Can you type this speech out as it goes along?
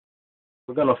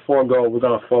We're gonna forego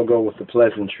with the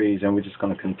pleasantries, and we're just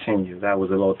gonna continue. That was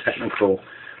a little technical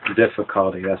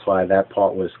difficulty. That's why that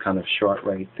part was kind of short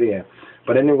right there.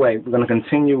 But anyway, we're gonna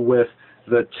continue with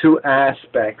the two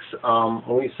aspects.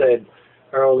 We said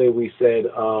earlier, with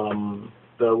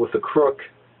the crook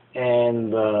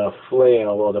and the flail,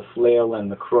 or the flail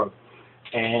and the crook,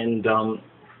 and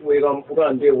we're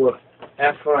gonna deal with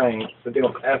Ephraim. We're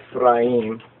dealing with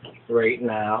Ephraim right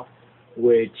now,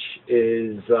 which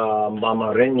is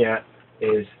Bamarinya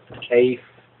is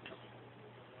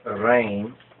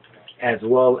EPHRAIM, as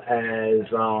well as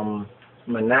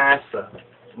Manasseh.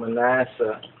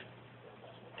 Manasseh,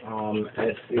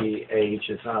 S-E-H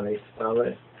is how they spell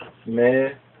it.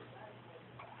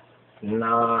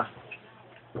 Manasseh.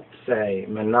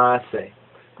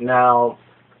 Now,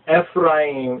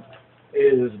 Ephraim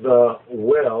is the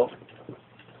will,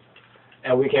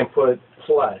 and we can put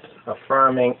plus,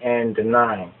 affirming and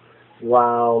denying,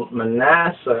 while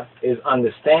Manasseh is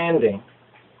understanding,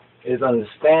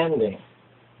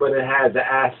 but it has the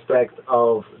aspect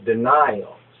of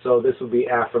denial. So this will be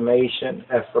affirmation,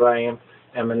 Ephraim,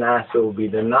 and Manasseh will be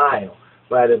denial.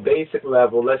 But at a basic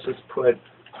level, let's just put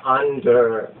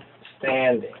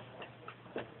understanding.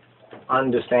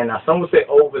 Now, some would say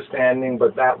overstanding,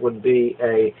 but that would be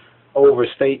a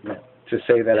overstatement to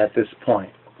say that at this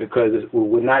point, because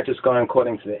we're not just going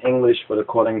according to the English, but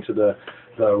according to the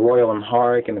Royal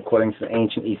Amharic and according to the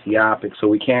ancient Ethiopic. So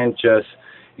we can't just,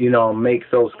 make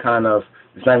those kind of,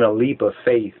 it's not even a leap of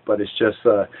faith, but it's just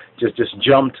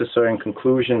jump to certain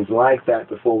conclusions like that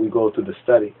before we go through the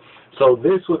study. So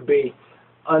this would be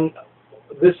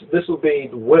this would be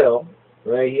will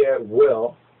right here,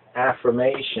 will,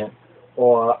 affirmation,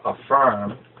 or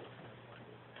affirm.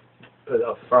 Put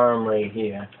affirm right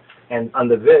here, and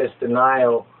under this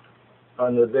denial,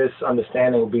 under this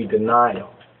understanding will be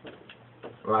denial,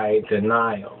 right?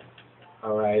 Denial.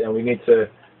 All right, and we need to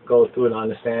go through and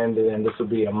understand it, and this will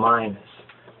be a minus.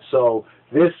 So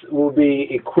this will be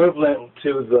equivalent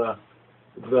to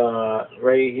the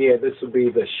right here. This would be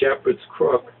the shepherd's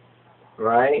crook,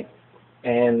 right?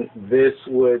 And this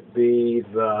would be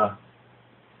the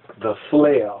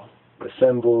flail, the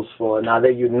symbols for. Now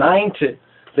they're united.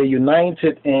 They're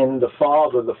united in the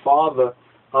father. The father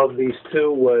of these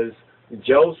two was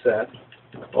Joseph,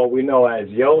 or we know as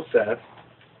Yosef,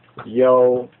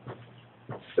 Yosef,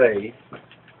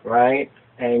 right?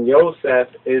 And Yosef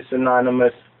is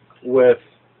synonymous with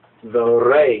the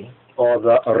Ray, or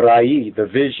the Rai, the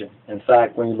vision. In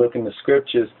fact, when you look in the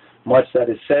scriptures, much that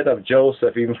is said of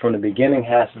Joseph, even from the beginning,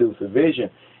 has to do with the vision.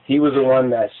 He was the one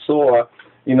that saw,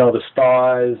 the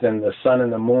stars and the sun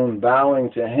and the moon bowing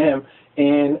to him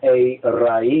in a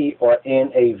Rai, or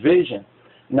in a vision.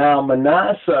 Now,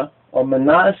 Manasseh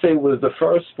was the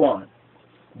firstborn,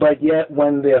 but yet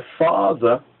when their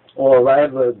father, or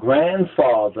rather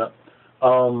grandfather,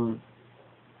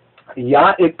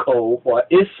 Yaakov, or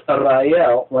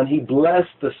Israel, when he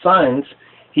blessed the sons,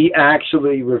 he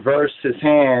actually reversed his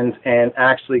hands and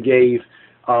actually gave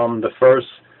the first,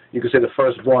 you could say the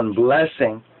firstborn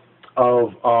blessing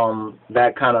of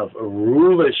that kind of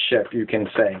rulership, you can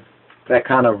say, that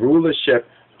kind of rulership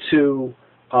to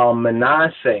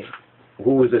Manasseh,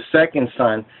 who was the second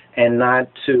son, and not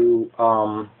to,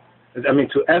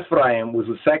 to Ephraim, was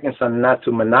the second son, not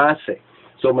to Manasseh.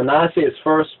 So Manasseh is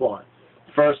firstborn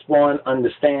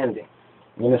understanding.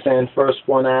 You understand?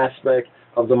 Firstborn aspect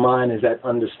of the mind is that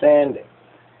understanding.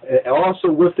 Also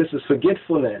with this is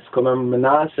forgetfulness. Remember,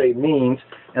 Manasseh means,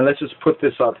 and let's just put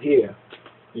this up here.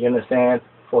 You understand?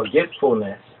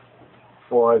 Forgetfulness.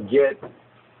 Forgetfulness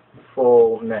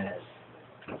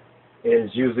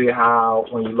is usually how,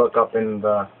 when you look up in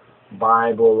the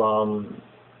Bible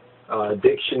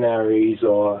dictionaries,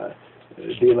 or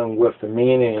dealing with the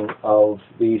meaning of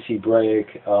these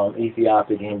Hebraic,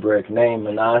 Ethiopic Hebraic name,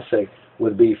 Manasseh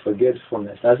would be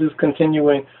forgetfulness. Now, this is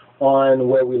continuing on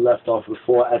where we left off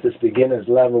before at this beginner's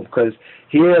level, because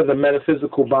here the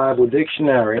Metaphysical Bible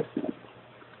Dictionary,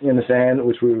 you understand,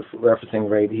 which we're referencing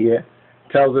right here,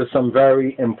 tells us some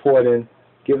very important,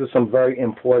 gives us some very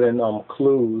important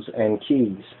clues and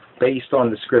keys based on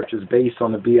the scriptures, based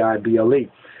on the Bible.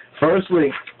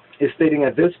 Firstly, it's stating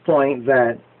at this point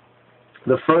that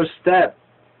the first step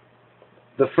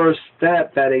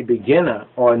that a beginner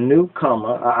or a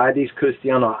newcomer, a Adis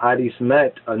Christian or Adis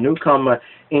Met, a newcomer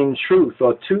in truth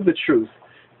or to the truth,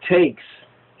 takes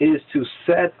is to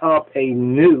set up a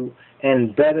new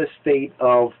and better state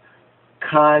of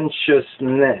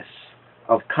consciousness.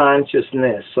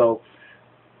 So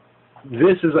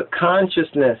this is a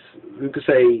consciousness, you could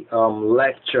say,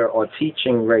 lecture or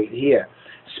teaching right here,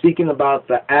 speaking about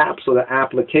the apps or the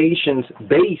applications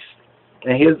based.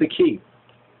 And here's the key.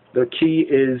 The key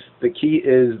is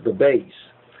the base.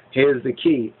 Here's the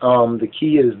key. The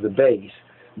key is the base.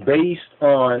 Based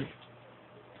on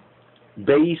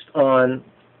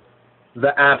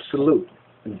the absolute.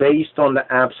 Based on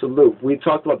the absolute. We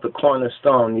talked about the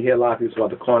cornerstone. You hear a lot of people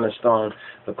about the cornerstone,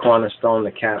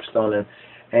 the capstone,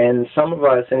 and some of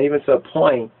us, and even to a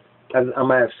point, I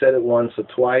might have said it once or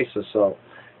twice or so,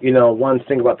 you know, one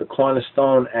thing about the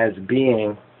cornerstone as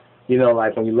being, you know,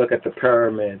 like when you look at the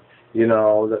pyramid, you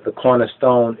know, the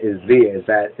cornerstone is there. Is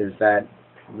that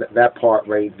part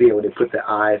right there where they put their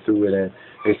eye through it and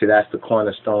they say that's the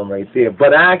cornerstone right there.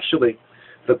 But actually,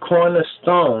 the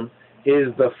cornerstone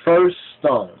is the first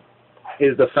stone,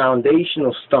 is the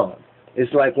foundational stone.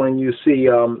 It's like when you see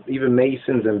even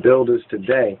masons and builders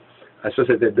today,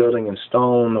 especially if they're building in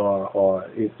stone or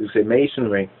you say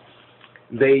masonry,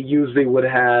 they usually would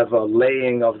have a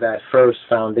laying of that first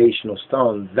foundational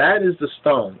stone. That is the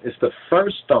stone. It's the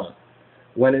first stone.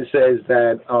 When it says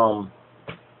that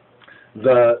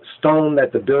the stone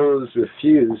that the builders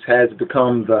refuse has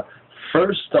become the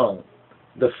first stone,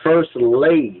 the first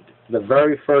laid, the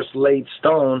very first laid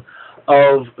stone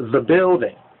of the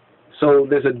building. So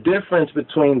there's a difference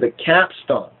between the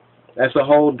capstone. That's a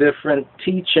whole different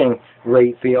teaching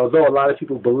right there, although a lot of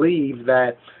people believe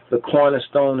that the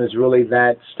cornerstone is really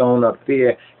that stone up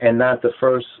there and not the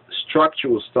first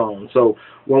structural stone. So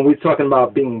when we're talking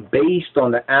about being based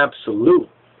on the absolute,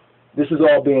 this is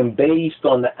all being based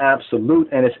on the absolute.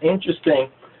 And it's interesting,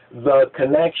 the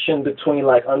connection between,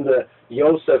 like under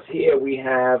Yosef here, we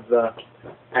have the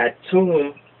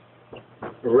Atum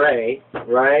Ray,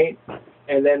 right?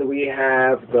 And then we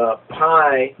have the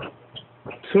Pi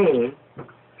Tum.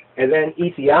 And then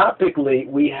Ethiopically,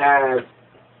 we have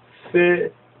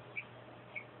Fi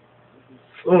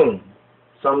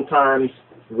sometimes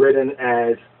written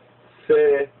as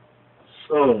Fi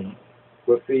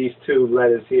with these two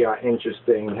letters here are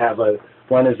interesting. We have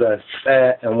one is a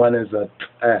and one is a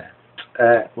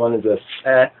one is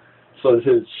a so this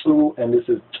is su and this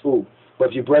is tu. But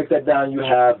if you break that down, you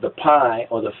have the pi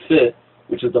or the fit,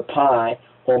 which is the pi,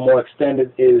 or more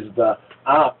extended is the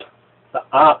op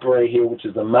right here, which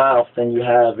is the mouth. Then you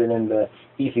have it in the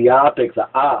Ethiopic, the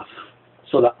af.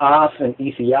 So the af in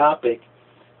Ethiopic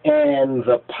and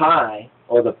the pi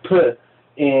or the p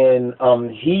in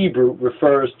Hebrew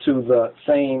refers to the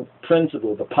same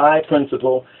principle, the pi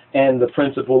principle and the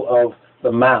principle of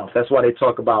the mouth. That's why they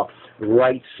talk about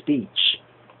right speech.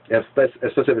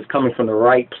 Especially if it's coming from the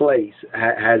right place,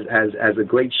 has a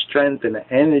great strength and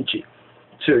energy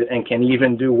to it, and can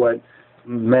even do what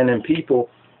men and people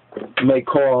may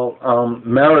call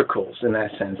miracles in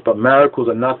that sense. But miracles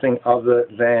are nothing other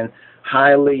than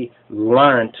highly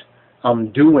learnt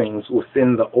doings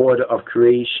within the order of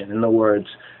creation. In other words,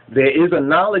 there is a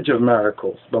knowledge of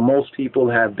miracles, but most people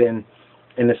have been,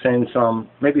 in a sense,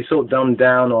 maybe so dumbed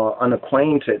down or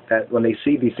unacquainted that when they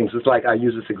see these things, it's like I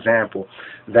use this example,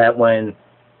 that when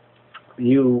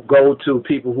you go to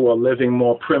people who are living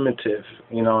more primitive,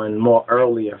 you know, and more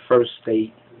earlier, first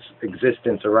state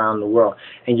existence around the world,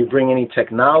 and you bring any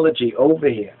technology over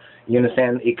here, you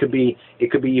understand, it could be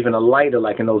even a lighter,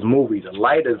 like in those movies. A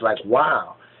lighter is like,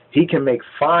 wow, he can make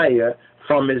fire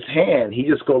from his hand. He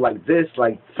just go like this,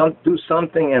 like do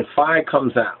something, and fire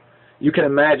comes out. You can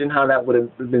imagine how that would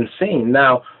have been seen.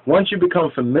 Now, once you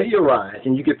become familiarized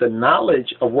and you get the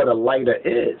knowledge of what a lighter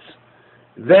is,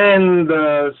 then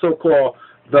the so-called,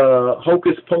 the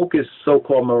hocus pocus,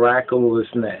 so-called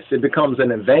miraculousness, it becomes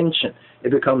an invention.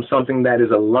 It becomes something that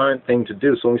is a learned thing to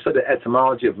do. So when we study the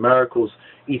etymology of miracles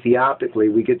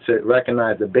Ethiopically, we get to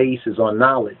recognize the base is on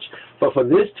knowledge. But for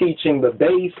this teaching, the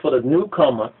base for the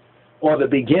newcomer or the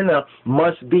beginner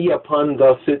must be upon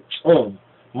the fitzum,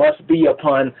 must be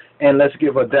upon, and let's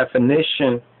give a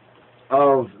definition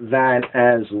of that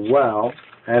as well,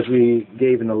 as we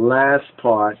gave in the last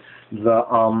part. The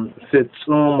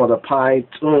fitzum or the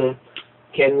paitum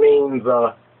can mean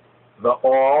the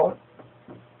all,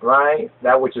 right?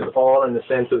 That which is all in the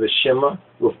sense of the Shema,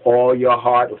 with all your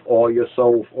heart, with all your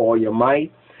soul, with all your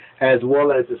might, as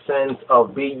well as the sense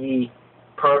of be ye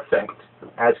perfect.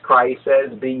 As Christ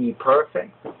says, be ye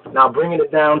perfect. Now bringing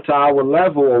it down to our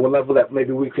level, or a level that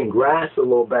maybe we can grasp a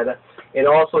little better, it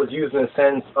also is used in the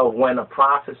sense of when a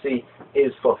prophecy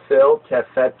is fulfilled,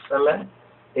 tefet sameh,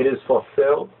 it is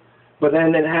fulfilled. But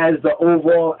then it has the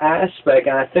overall aspect,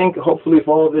 and I think hopefully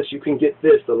for all of this you can get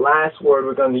this. The last word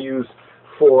we're going to use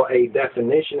for a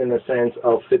definition in the sense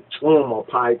of fitum or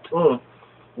paitum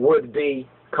would be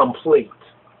complete.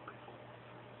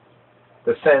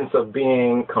 The sense of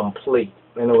being complete.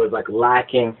 In other words, like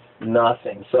lacking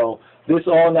nothing. So this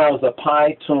all now is the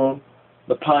paitum,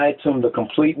 the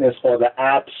completeness or the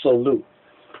absolute.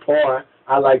 Or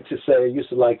I used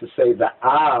to like to say the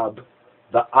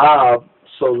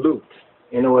absolute.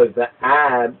 In other words, the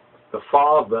ab, the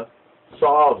Father,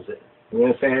 solves it. You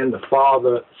understand? The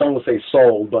Father, some will say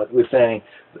soul, but we're saying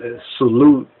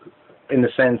salute in the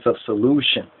sense of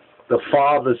solution. The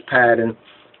Father's pattern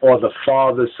or the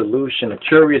Father's solution. A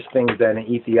curious thing is that in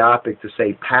Ethiopic to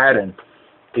say pattern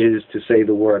is to say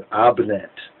the word abnet.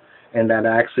 And that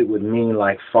actually would mean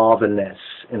like fatherness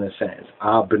in a sense.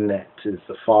 Abnet is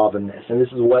the fatherness. And this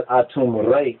is what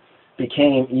Atum Re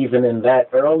became even in that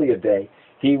earlier day.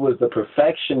 He was the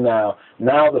perfection now.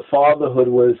 Now the fatherhood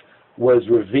was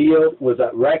revealed, was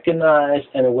recognized,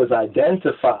 and it was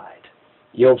identified.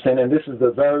 You know what I'm saying? And this is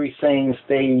the very same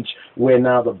stage where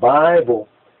now the Bible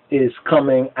is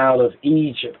coming out of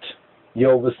Egypt. You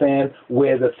know what I'm saying?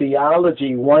 Where the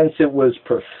theology, once it was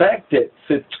perfected,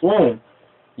 Situn,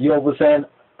 you know what I'm saying?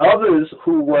 Others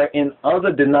who were in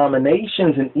other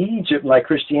denominations in Egypt, like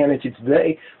Christianity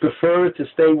today, preferred to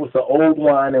stay with the old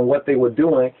wine and what they were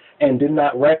doing and did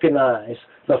not recognize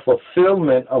the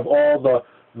fulfillment of all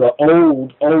the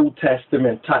Old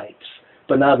Testament types.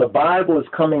 But now the Bible is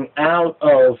coming out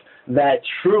of that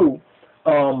true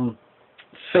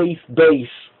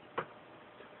faith-based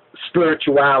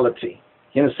spirituality.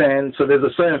 You understand? So there's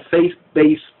a certain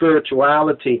faith-based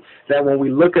spirituality that when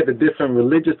we look at the different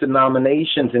religious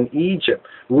denominations in Egypt,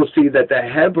 we'll see that the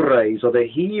Hebrews or the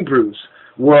Hebrews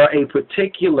were a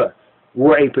particular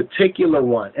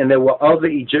one. And there were other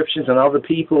Egyptians and other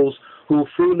peoples who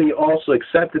freely also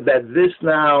accepted that this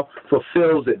now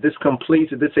fulfills it, this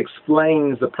completes it, this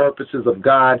explains the purposes of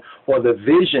God or the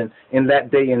vision in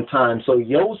that day and time. So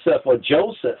Joseph,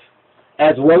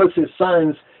 as well as his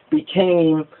sons,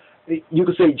 became, you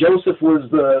could say Joseph was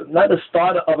not the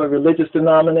starter of a religious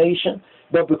denomination,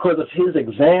 but because of his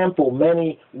example,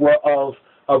 many were of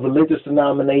a religious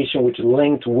denomination which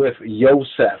linked with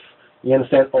Yosef, you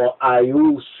understand, or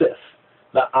Ayusif,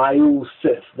 the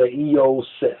Ayusif, the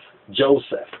Eosif,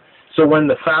 Joseph. So when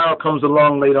the Pharaoh comes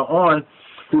along later on,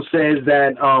 who says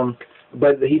that,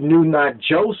 but he knew not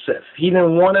Joseph. He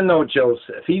didn't want to know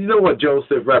Joseph. He knew what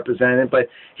Joseph represented, but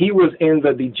he was in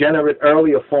the degenerate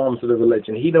earlier forms of the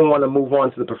religion. He didn't want to move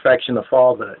on to the perfection of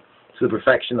fatherhood, to the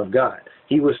perfection of God.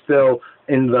 He was still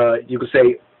in the, you could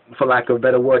say, for lack of a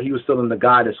better word, he was still in the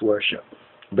goddess worship,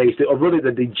 basically, or really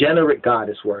the degenerate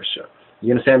goddess worship.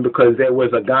 You understand? Because there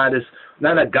was a goddess,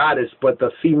 not a goddess, but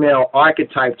the female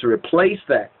archetype to replace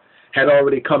that had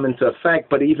already come into effect.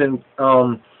 But even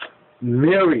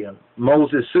Miriam,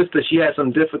 Moses' sister, she had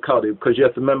some difficulty because you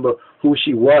have to remember who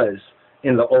she was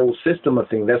in the old system of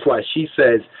things. That's why she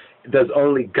says, does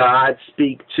only God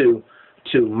speak to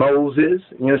Moses?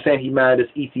 You understand? He married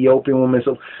this Ethiopian woman.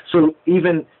 So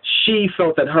even she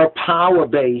felt that her power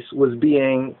base was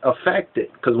being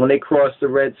affected because when they crossed the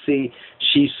Red Sea,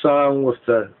 she sung with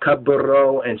the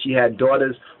Kabaro and she had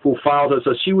daughters who followed her.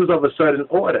 So she was of a certain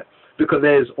order, because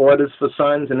there's orders for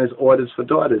sons and there's orders for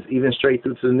daughters, even straight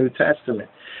through to the New Testament.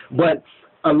 But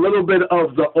a little bit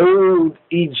of the old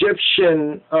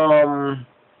Egyptian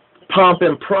pomp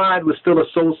and pride was still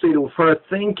associated with her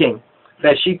thinking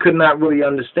that she could not really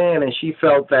understand, and she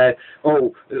felt that,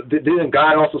 oh, didn't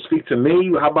God also speak to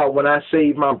me? How about when I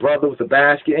saved my brother with a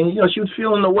basket? And, you know, she was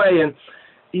feeling the way, and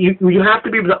you have to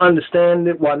be able to understand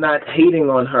it while not hating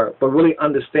on her, but really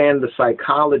understand the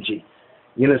psychology.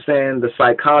 You understand the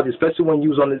psychology, especially when you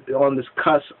was on this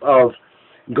cusp of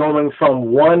going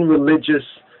from one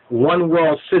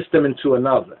world system into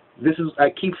another. I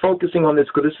keep focusing on this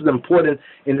because this is important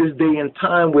in this day and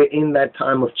time. We're in that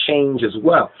time of change as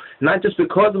well. Not just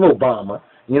because of Obama.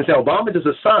 You understand? Obama is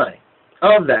a sign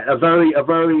of that. A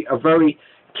very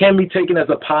can be taken as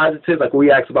a positive. Like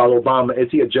we asked about Obama, is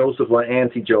he a Joseph or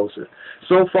anti-Joseph?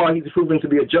 So far, he's proven to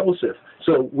be a Joseph.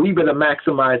 So we better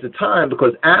maximize the time,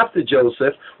 because after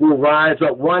Joseph will rise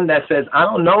up one that says, I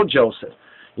don't know Joseph.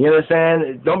 You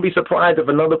understand? Don't be surprised if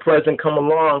another president come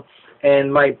along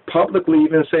and might publicly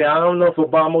even say, I don't know if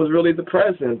Obama was really the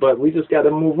president, but we just got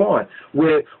to move on.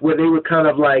 Where they were kind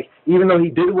of like, even though he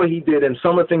did what he did, and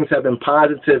some of the things have been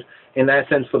positive in that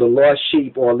sense for the lost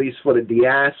sheep, or at least for the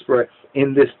diaspora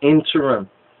in this interim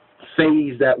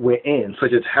phase that we're in,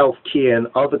 such as health care and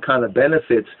other kind of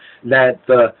benefits, that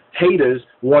the haters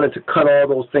wanted to cut all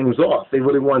those things off. They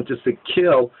really wanted just to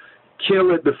kill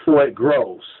it before it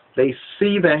grows. They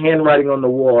see the handwriting on the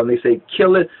wall and they say,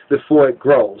 kill it before it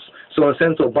grows. So in a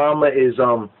sense, Obama is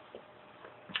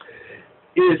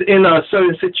in a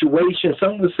certain situation.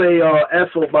 Some would say, F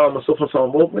Obama, so forth and so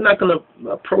on. Well, we're not going to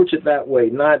approach it that way,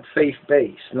 not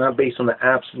faith-based, not based on the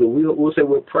absolute. We'll say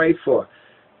we'll pray for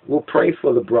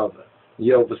the brother.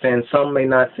 You understand? Some may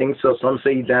not think so. Some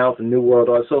say you down with the New World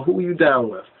Order. So who are you down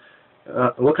with?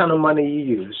 What kind of money you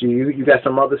use? You got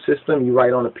some other system? You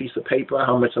write on a piece of paper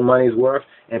how much the money is worth,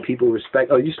 and people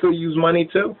respect. Oh, you still use money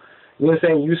too? You know what I'm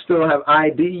saying? You still have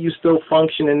ID. You still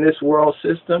function in this world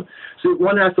system. So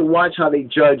one has to watch how they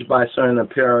judge by certain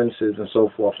appearances and so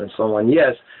forth and so on.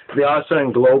 Yes, there are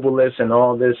certain globalists and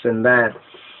all this and that,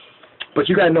 but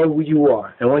you got to know who you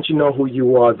are. And once you know who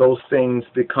you are, those things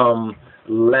become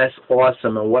less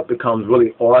awesome, and what becomes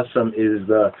really awesome is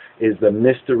the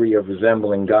mystery of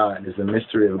resembling God, is the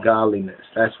mystery of godliness.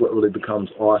 That's what really becomes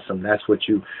awesome. That's what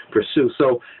you pursue.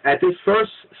 So at this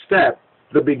first step,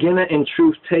 the beginner in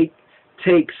truth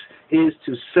takes is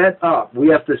to set up. We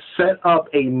have to set up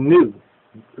a new,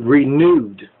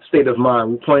 renewed state of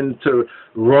mind. We point to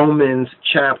Romans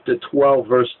chapter 12,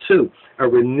 verse 2, a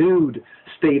renewed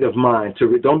state of mind.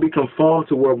 Don't be conformed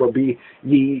to the world, but be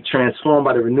ye transformed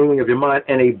by the renewing of your mind,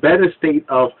 and a better state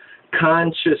of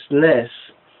consciousness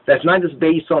that's not just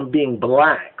based on being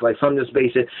black, like some just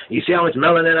based it, you see how much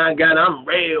melanin I got, I'm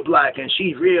real black, and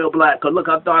she's real black, because look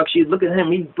how dark she is, look at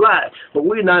him, he's black, but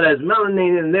we're not as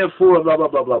melanated, and therefore blah, blah,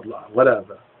 blah, blah, blah,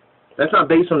 whatever. That's not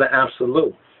based on the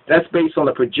absolute. That's based on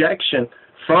the projection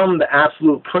from the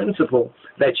absolute principle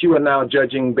that you are now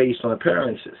judging based on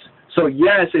appearances. So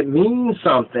yes, it means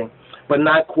something, but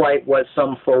not quite what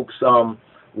some folks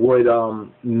would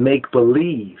make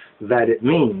believe that it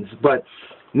means. But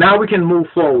now we can move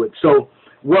forward. So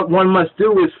what one must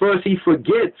do is first he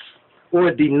forgets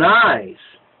or denies.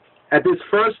 At this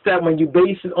first step, when you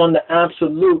base it on the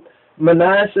absolute,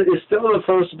 Manasseh is still the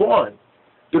firstborn,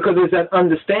 because there's that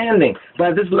understanding. But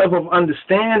at this level of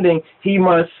understanding, he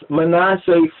must,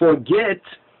 Manasseh, forget,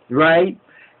 right,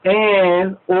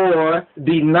 and or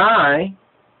deny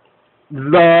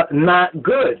the not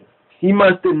good. He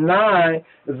must deny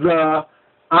the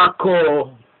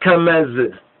akol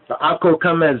kamezeh. The akol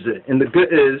kamezeh. And the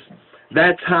good is,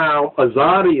 that's how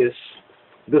Azarias,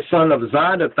 the son of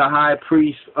Zadok, the high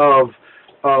priest of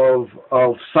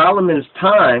Solomon's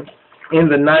time, in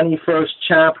the 91st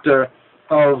chapter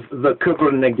of the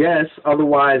Kibur Neges,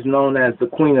 otherwise known as the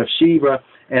Queen of Sheba,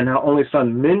 and her only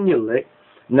son Menelik.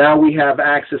 Now we have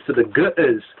access to the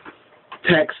Ge'ez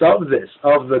text of this,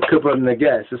 of the Kibur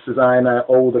Neges. This is an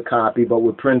older copy, but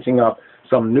we're printing up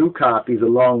some new copies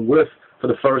along with, for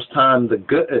the first time, the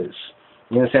Ge'ez.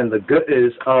 You understand? The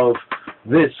Ge'ez of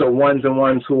this, so ones and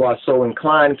ones who are so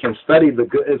inclined can study the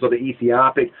Ge'ez or the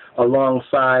Ethiopic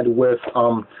alongside with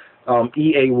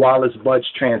E.A. Wallace Budge's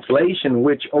translation,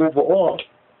 which overall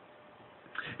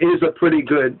is a pretty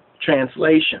good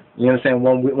translation. You understand?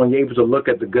 When you're able to look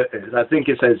at the Ge'ez, I think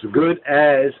it's as good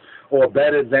as or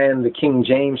better than the King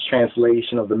James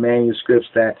translation of the manuscripts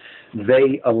that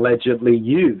they allegedly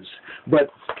use.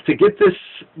 But to get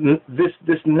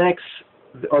this next,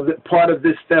 or the part of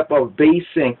this step of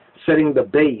setting the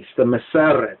base, the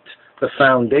Maseret, the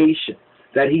foundation,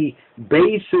 that he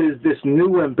bases this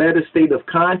new and better state of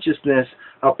consciousness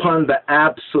upon the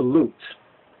absolute.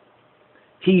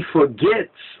 He forgets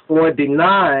or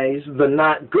denies the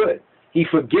not good. He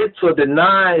forgets or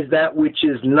denies that which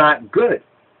is not good.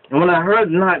 And when I heard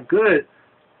not good,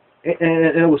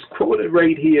 and it was quoted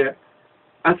right here,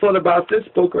 I thought about this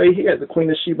book right here, The Queen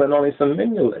of Sheba and Only Son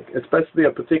Menelik, especially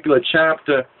a particular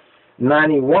chapter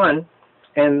 91,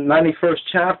 and 91st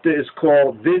chapter is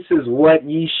called This is What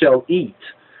Ye Shall Eat,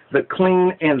 the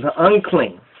Clean and the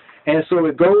Unclean. And so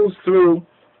it goes through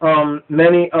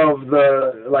many of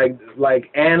the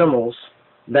like animals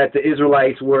that the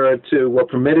Israelites were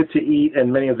permitted to eat,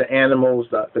 and many of the animals,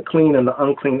 the clean and the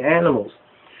unclean animals.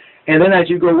 And then as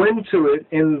you go into it,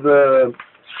 in the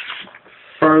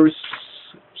first,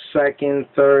 second,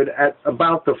 third, at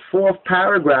about the fourth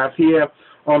paragraph here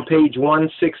on page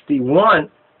 161,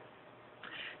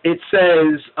 it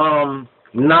says,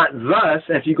 not thus,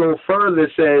 and if you go further,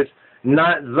 it says,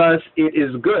 not thus it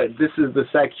is good. This is the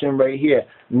section right here.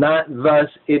 Not thus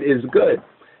it is good.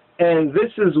 And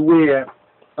this is where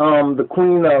the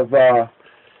Queen of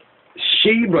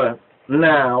Sheba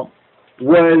now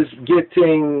was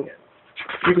getting,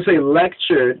 you could say,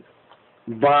 lectured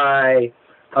by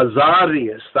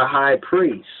Azarias, the high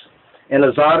priest. And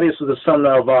Azarias was the son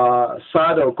of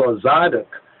Sadok or Zadok.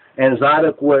 And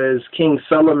Zadok was King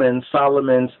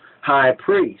Solomon's high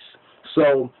priest.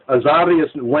 So Azarias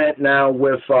went now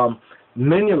with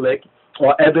Menelik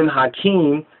or Ibn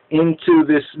Hakim into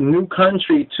this new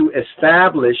country to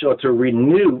establish or to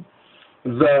renew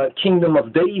the kingdom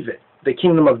of David. The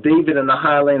kingdom of David in the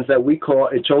highlands that we call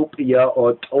Ethiopia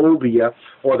or Tobia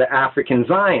or the African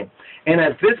Zion. And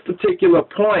at this particular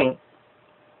point,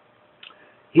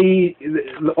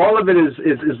 all of it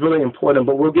is really important,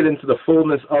 but we'll get into the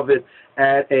fullness of it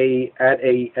at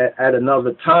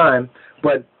another time.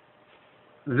 But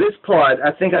this part,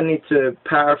 I think I need to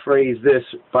paraphrase this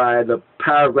by the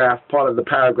paragraph, part of the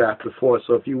paragraph before,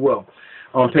 so if you will.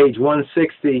 On page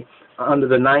 160, under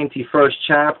the 91st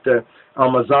chapter,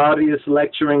 Azarius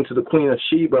lecturing to the Queen of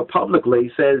Sheba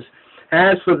publicly says,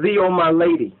 "As for thee, O my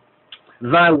lady,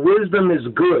 thy wisdom is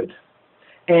good,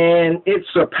 and it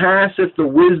surpasseth the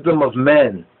wisdom of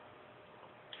men.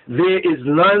 There is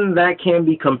none that can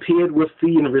be compared with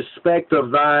thee in respect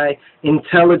of thy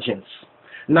intelligence,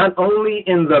 not only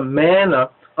in the manner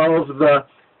of the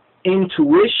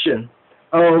intuition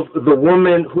of the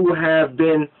women who have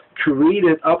been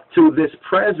created up to this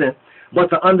present, but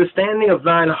the understanding of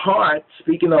thine heart,"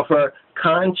 speaking of her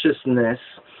consciousness,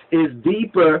 "is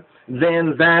deeper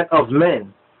than that of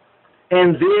men.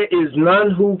 And there is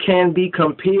none who can be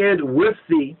compared with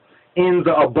thee in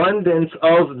the abundance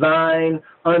of thine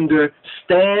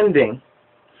understanding,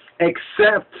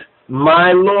 except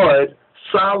my Lord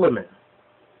Solomon.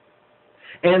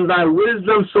 And thy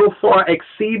wisdom so far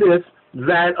exceedeth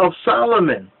that of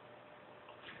Solomon,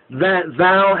 that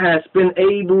thou hast been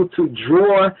able to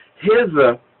draw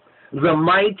hither the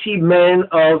mighty men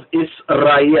of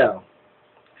Israel,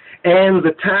 and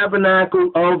the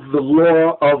tabernacle of the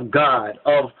law of God,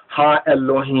 of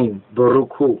Ha-Elohim,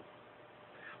 Baruch Hu,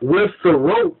 with the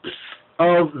ropes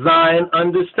of thine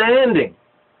understanding.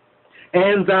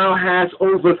 And thou hast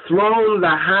overthrown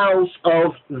the house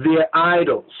of their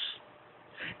idols,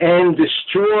 and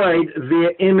destroyed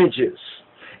their images,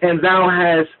 and thou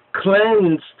hast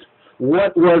cleansed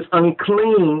what was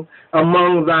unclean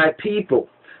among thy people,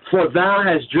 for thou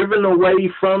hast driven away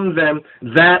from them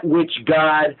that which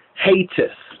God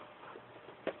hateth."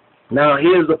 Now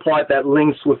here's the part that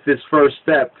links with this first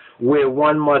step, where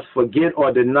one must forget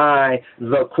or deny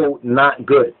the, quote, not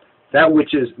good. That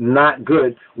which is not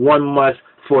good, one must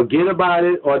forget about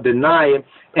it or deny it,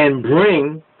 and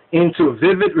bring into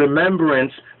vivid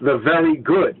remembrance the very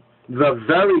good,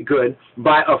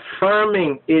 by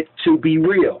affirming it to be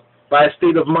real, by a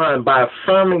state of mind, by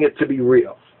affirming it to be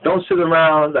real. Don't sit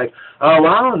around like, "Oh,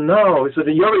 I don't know." So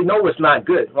you already know it's not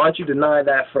good. Why don't you deny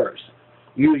that first?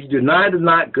 You deny the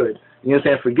not good. You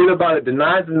understand? Forget about it.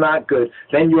 Deny the not good.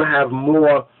 Then you'll have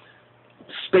more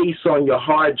space on your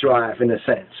hard drive, in a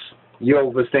sense. You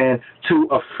understand? To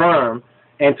affirm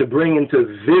and to bring into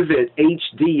vivid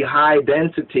HD high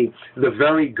density the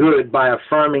very good by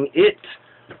affirming it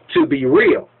to be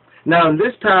real. Now, in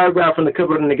this paragraph from the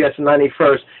Kibbutz and the Guest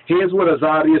 91st, here's what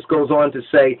Azarius goes on to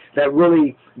say that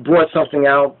really brought something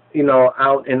out,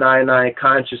 out in I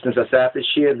consciousness. I have to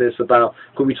share this about,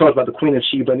 because we talked about the Queen of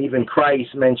Sheba, and even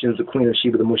Christ mentions the Queen of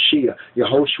Sheba, the Moshiach.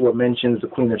 Yehoshua mentions the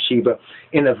Queen of Sheba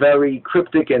in a very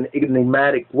cryptic and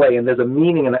enigmatic way, and there's a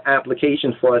meaning and an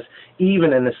application for us,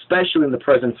 even and especially in the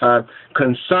present time,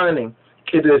 concerning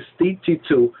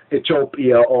Kidestitu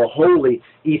Ethiopia, or Holy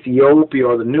Ethiopia,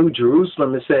 or the New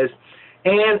Jerusalem. It says,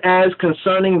 "And as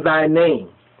concerning thy name,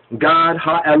 God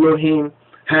Ha-Elohim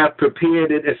hath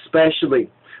prepared it especially,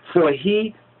 for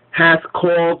he hath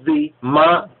called thee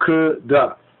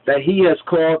Makedah," that he has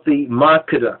called thee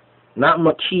Makedah, not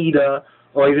Makeda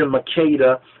or even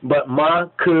Makeda, but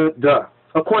Makedah,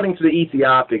 according to the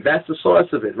Ethiopic. That's the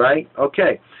source of it, right?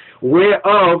 Okay.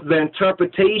 "Whereof the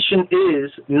interpretation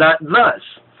is not thus."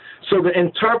 So the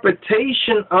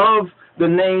interpretation of the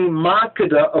name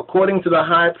Makedah, according to the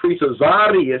high priest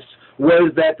Azarius,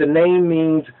 was that the name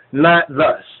means not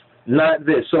thus, not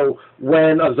this. So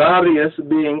when Azarius,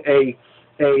 being a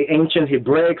ancient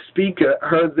Hebraic speaker,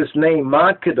 heard this name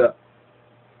Makedah,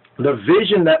 the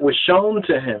vision that was shown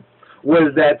to him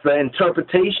was that the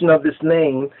interpretation of this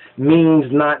name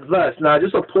means not thus. Now,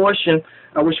 just a portion,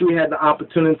 I wish we had the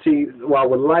opportunity, I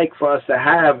would like for us to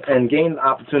have and gain the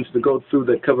opportunity to go through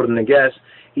the Kibbutz Neges,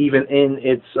 even in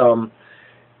its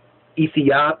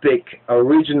Ethiopic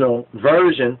original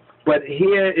version. But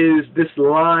here is this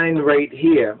line right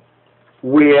here,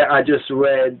 where I just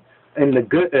read in the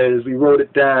good, as we wrote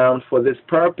it down for this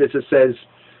purpose. It says,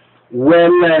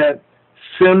 "Wele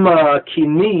sima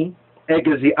kini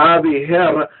Egazi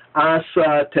Abiher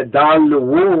Asa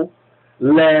Tedalu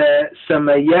Le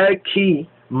Samayaki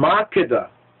Makeda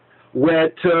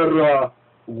Weter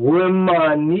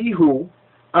Wimanihu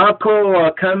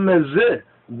Ako Kameze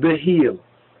Behil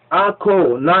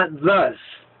Ako, not thus,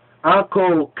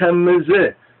 Ako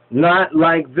Kameze, not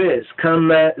like this,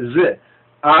 Kameze,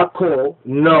 Ako,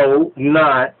 no,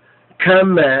 not,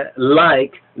 Kame,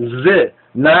 like, ze,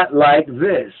 not like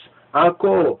this,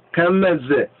 Ako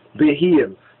Kameze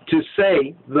Behil, to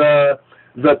say the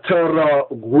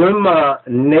Targuma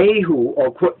Nehu,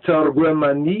 or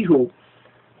Targuma Nihu,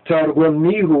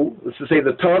 to say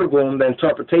the Targum, the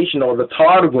interpretation, or the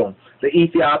Targum, the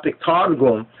Ethiopic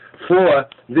Targum for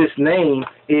this name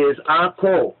is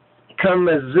Ako.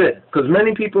 Because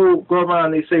many people go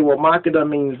around and they say, well, Makeda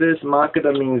means this,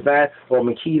 Makeda means that, or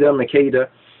Makeda,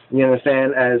 you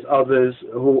understand, as others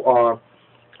who are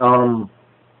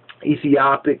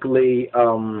Ethiopically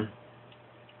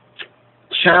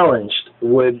challenged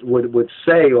would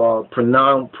say or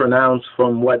pronounce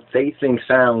from what they think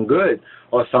sound good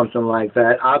or something like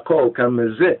that. Ako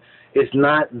kamazit. It's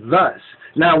not thus.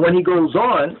 Now, when he goes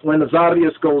on, when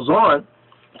Azarius goes on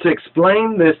to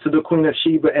explain this to the Queen of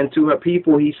Sheba and to her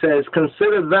people, he says,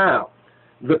 consider thou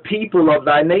the people of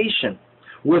thy nation,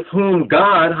 with whom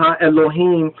God,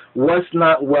 Ha-Elohim, was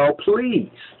not well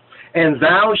pleased. And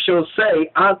thou shalt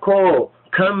say, Ako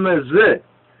kamazit.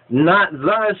 Not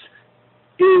thus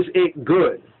is it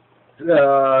good.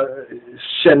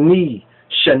 Shani,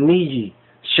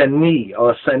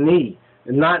 or Sani.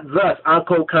 Not thus.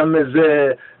 Ako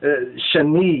kamazit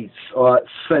shanis or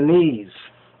sanis.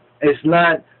 It's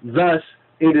not thus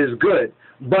it is good.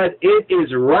 But it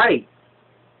is right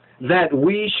that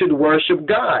we should worship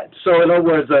God. So in other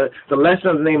words, the lesson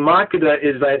of the name Makeda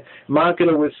is that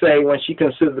Makeda would say, when she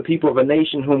considered the people of a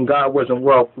nation whom God wasn't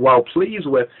well pleased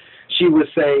with, she would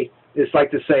say, it's like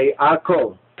to say,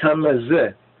 Ako,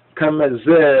 kamazeh,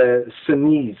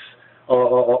 sanis,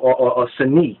 or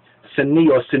sani,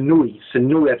 or sinui.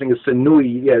 Sinui, I think it's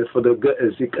sinui, yeah, for the good,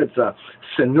 it's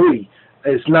sinui.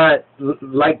 It's not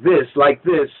like this,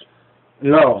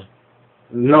 no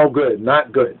good,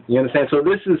 not good. You understand? So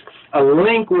this is a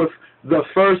link with the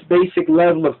first basic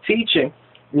level of teaching,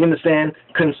 you understand,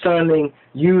 concerning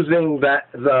using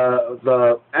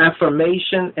the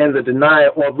affirmation and the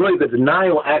denial, or really the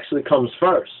denial actually comes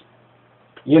first.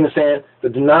 You understand? The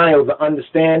denial, the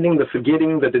understanding, the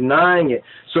forgetting, the denying it.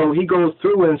 So he goes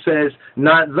through and says,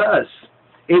 not thus.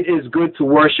 It is good to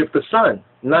worship the sun.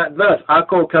 Not thus.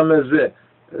 Ako kamazeh,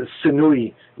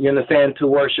 sinui, you understand, to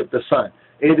worship the sun.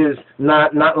 It is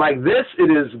not like this,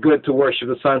 it is good to worship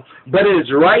the sun, but it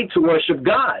is right to worship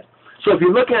God. So if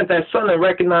you're looking at that sun and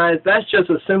recognize that's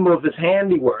just a symbol of his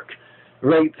handiwork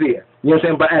right there. You know what I'm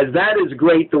saying? But as that is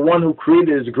great, the one who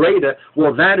created is greater,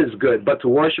 well, that is good. But to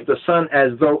worship the sun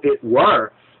as though it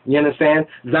were, you understand?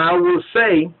 Thou will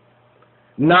say,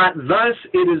 not thus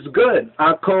it is good.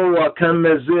 Ako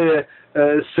kamezeh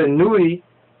senui,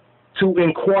 to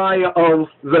inquire of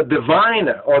the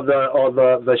diviner or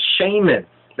the shaman,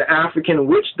 the African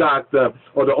witch doctor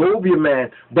or the obeah man,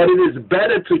 but it is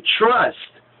better to trust.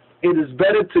 It is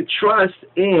better to trust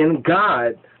in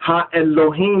God,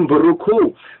 Ha-Elohim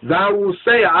Baruch. Thou will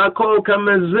say, Ako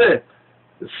kamazeh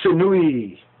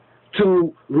sinui,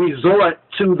 to resort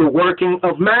to the working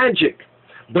of magic.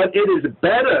 But it is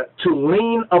better to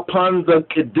lean upon the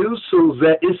Kedusu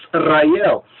the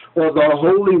Israel, or the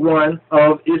Holy One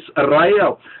of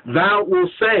Israel. Thou will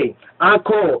say,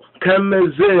 Ako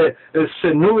kamazeh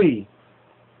senui,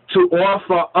 to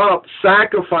offer up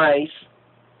sacrifices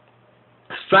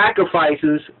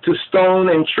to stone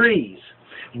and trees.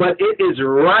 But it is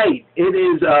right. It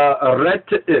is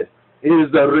it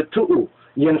is the retu'u.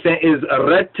 You understand? It is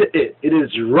ret'it. It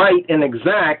is right and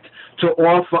exact to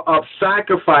offer up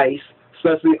sacrifice,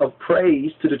 especially of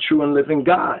praise, to the true and living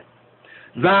God.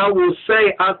 Thou will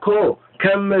say, Ako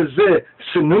kamazeh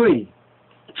sinui,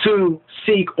 to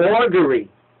seek augury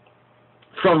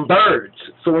from birds.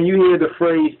 So when you hear the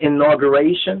phrase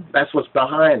inauguration, that's what's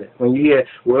behind it. When you hear,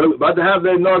 we're about to have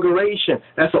the inauguration,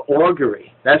 that's an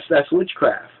augury. That's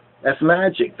witchcraft. That's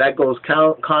magic. That goes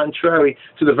contrary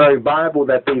to the very Bible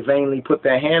that they vainly put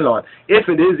their hand on. If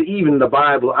it is even the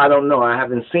Bible, I don't know. I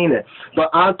haven't seen it. But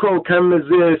Ako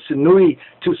kamazeh sinui,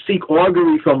 to seek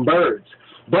augury from birds.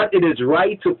 But it is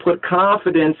right to put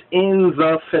confidence in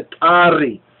the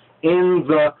Fetari, in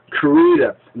the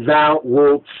Creator, thou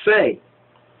wilt say.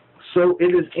 So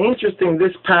it is interesting,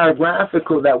 this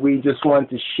paragraphical that we just want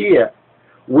to share,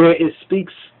 where it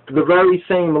speaks the very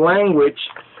same language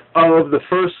of the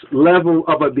first level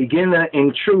of a beginner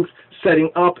in truth, setting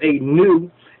up a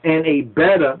new and a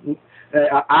better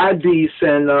Adis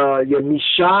and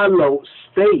Mishalo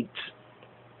state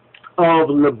of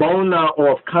Labona,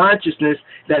 or of consciousness,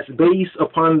 that's based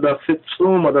upon the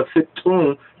Fitum or the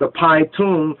Fitum, the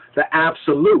Paitum, the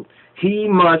Absolute. He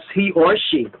or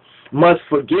she must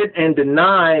forget and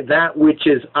deny that which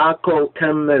is Ako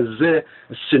kamazeh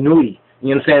sinui.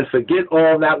 You understand? Forget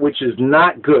all that which is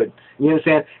not good. You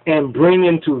understand? And bring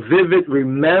into vivid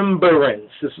remembrance.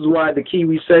 This is why the key,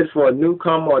 we said, for a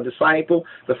newcomer or disciple,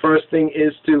 the first thing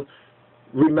is to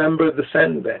remember the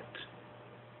senbet.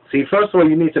 See, first of all,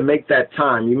 you need to make that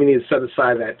time. You need to set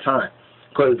aside that time.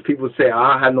 Because people say,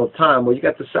 I have no time. Well, you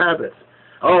got the Sabbath.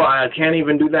 Oh, I can't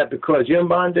even do that because you're in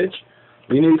bondage.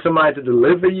 You need somebody to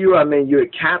deliver you? I mean, you're a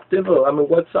captive? Or, I mean,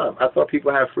 what's up? I thought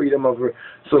people have freedom over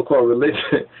so-called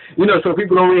religion. You know, so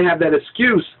people don't really have that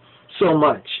excuse so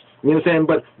much. You know what I'm saying?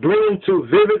 But bringing to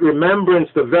vivid remembrance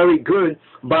the very good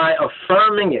by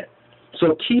affirming it.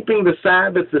 So keeping the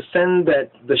Sabbath, the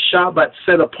Shabbat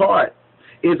set apart,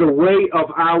 is a way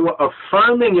of our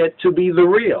affirming it to be the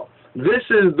real. This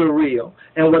is the real.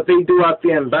 And what they do out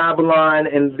there in Babylon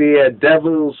in their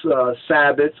devil's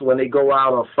Sabbaths, when they go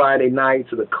out on Friday night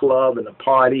to the club and the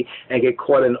party and get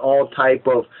caught in all type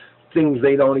of things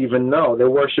they don't even know. They're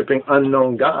worshiping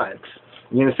unknown gods.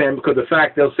 You understand? Because the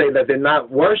fact they'll say that they're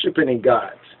not worshiping any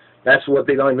gods. That's what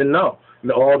they don't even know.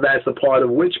 All that's a part of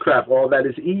witchcraft. All that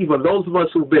is evil. Those of us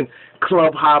who've been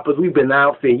club hoppers, we've been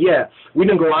out there. Yeah, we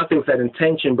didn't go out there with that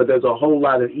intention, but there's a whole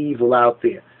lot of evil out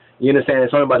there. You understand?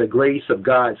 It's only by the grace of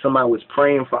God. Somebody was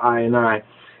praying for I and I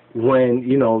when,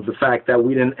 you know, the fact that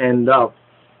we didn't end up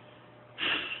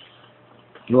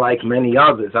like many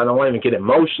others. I don't want to even get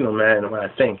emotional, man, when I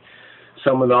think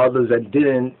some of the others that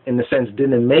didn't, in a sense,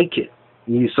 didn't make it.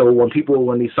 So when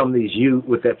some of these youth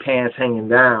with their pants hanging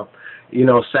down, you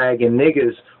know, sagging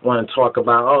niggas want to talk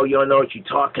about, oh, you don't know what you're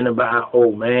talking about,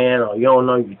 old man, or you don't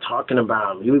know what you're talking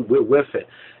about, we're with it.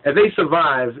 If they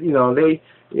survive,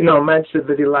 man said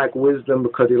that they lack wisdom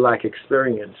because they lack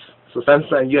experience. So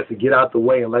sometimes you have to get out the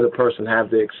way and let a person have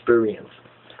the experience.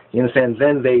 You understand?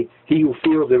 Then he who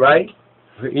feels it, right?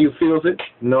 He who feels it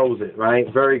knows it, right?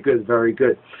 Very good, very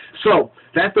good. So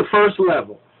that's the first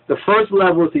level. The first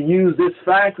level is to use this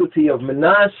faculty of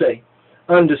Manasseh,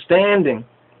 understanding,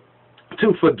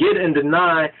 to forget and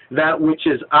deny that which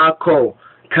is ako,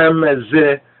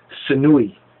 kameze,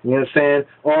 sinui. You understand?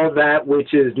 All that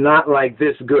which is not like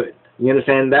this good. You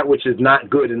understand? That which is not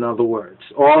good, in other words.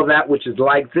 All that which is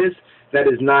like this, that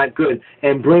is not good.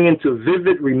 And bring into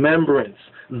vivid remembrance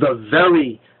the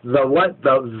very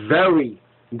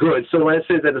good. So when it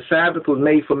says that the Sabbath was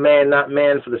made for man, not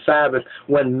man for the Sabbath,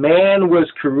 when man was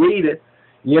created,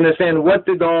 you understand, what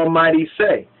did the Almighty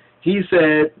say? He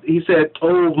said,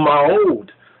 Tov Ma'od.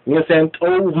 You understand?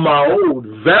 Tov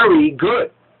Ma'od, very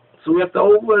good. So we have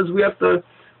to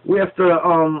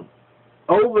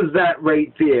overs that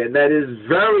right there. That is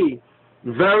very,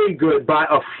 very good by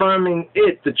affirming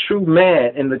it, the true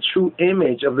man and the true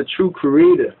image of the true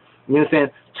creator. You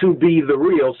understand? To be the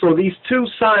real. So these two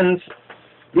sons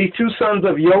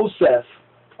of Joseph,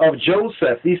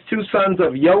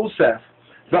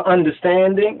 the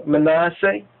understanding,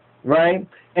 Manasseh, right,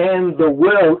 and the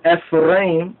will,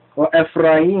 Ephraim,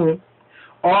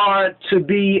 are to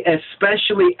be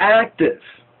especially active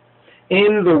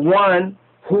in the one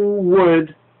who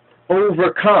would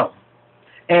overcome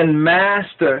and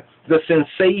master the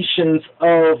sensations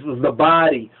of the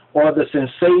body or the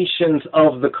sensations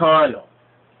of the carnal.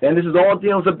 And this is all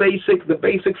dealing with the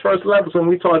basic first levels. When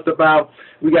we talked about,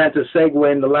 we got into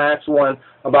segue in the last one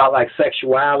about like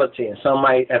sexuality, and some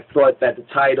might have thought that the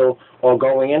title or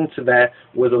going into that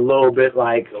was a little bit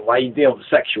like, why are you dealing with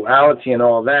sexuality and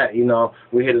all that? You know,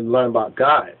 we're here to learn about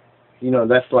God. You know,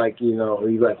 that's like, you know,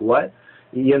 you're like, what?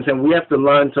 You understand? We have to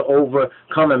learn to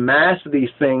overcome and master these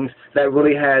things that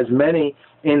really has many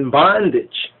in bondage.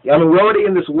 I mean, we're already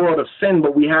in this world of sin,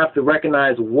 but we have to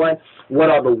recognize what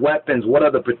are the weapons, what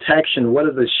are the protection, what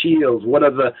are the shields, what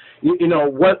are the,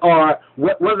 what are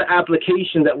the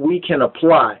application that we can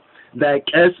apply that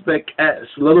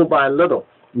little by little,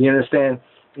 you understand,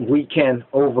 we can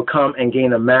overcome and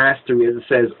gain a mastery, as it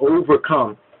says,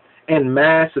 overcome and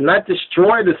master, not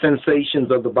destroy the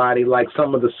sensations of the body like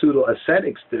some of the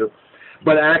pseudo-ascetics do,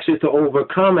 but actually to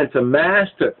overcome and to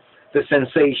master the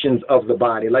sensations of the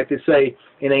body. Like they say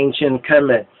in ancient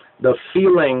Kemet, the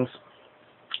feelings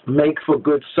make for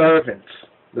good servants.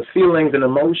 The feelings and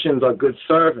emotions are good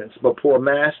servants, but poor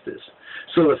masters.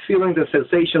 So the feelings and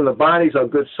sensations of the bodies are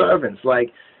good servants.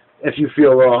 Like if you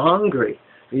feel real hungry,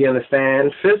 you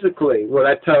understand, physically, well,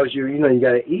 that tells you, you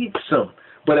got to eat some.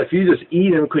 But if you just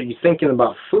eat them because you're thinking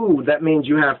about food, that means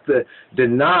you have to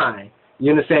deny.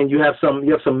 You understand? You have some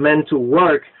mental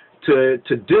work to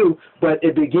do, but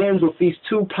it begins with these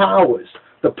two powers,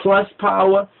 the plus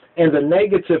power and the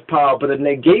negative power. But the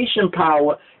negation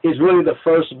power is really the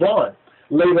firstborn.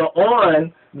 Later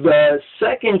on, the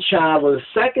second child or the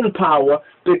second power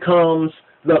becomes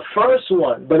the first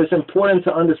one. But it's important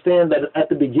to understand that at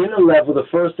the beginner level, the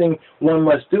first thing one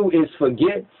must do is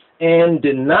forget and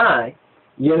deny.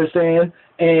 You understand?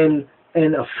 And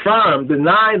affirm,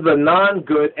 deny the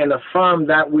non-good and affirm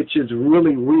that which is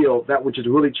really real, that which is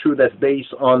really true, that's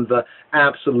based on the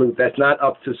absolute, that's not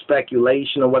up to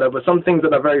speculation or whatever. Some things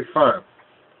that are very firm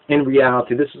in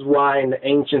reality. This is why in the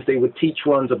ancients they would teach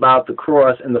ones about the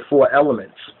cross and the four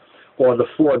elements, or the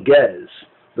four ges.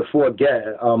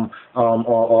 or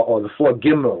the 4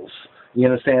 gimels. You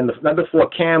understand? Not the 4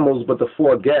 camels, but the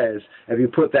 4 gez. If you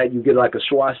put that, you get like a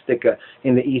swastika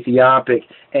in the Ethiopic.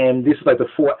 And these are like the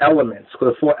 4 elements,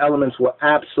 because the 4 elements were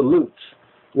absolutes,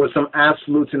 were some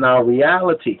absolutes in our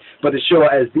reality. But to show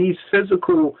as these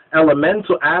physical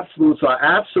elemental absolutes are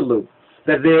absolute,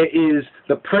 that there is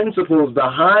the principles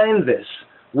behind this,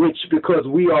 which because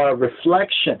we are a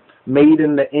reflection made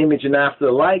in the image and after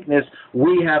the likeness,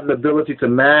 we have the ability to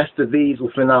master these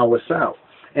within ourselves.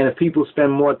 And if people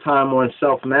spend more time on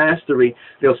self-mastery,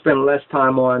 they'll spend less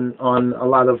time on a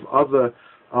lot of other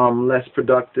less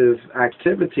productive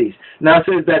activities. Now it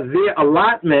says that their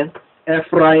allotment,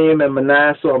 Ephraim and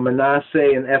Manasseh, or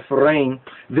Manasseh and Ephraim,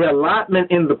 their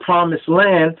allotment in the promised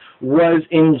land was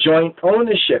in joint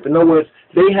ownership. In other words,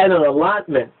 they had an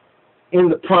allotment in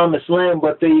the promised land,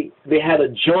 but they had a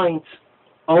joint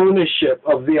ownership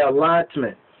of their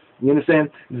allotment. You understand?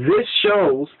 This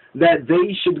shows that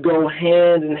they should go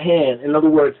hand in hand. In other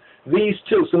words, these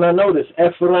two. So now notice,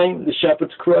 Ephraim, the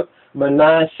shepherd's crook,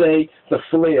 Manasseh, the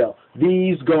flail.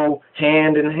 These go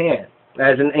hand in hand,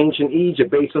 as in ancient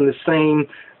Egypt, based on the same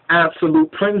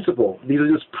absolute principle. These are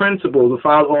just principles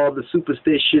without all the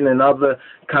superstition and other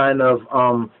kind of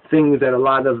things that a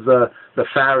lot of the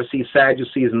Pharisees,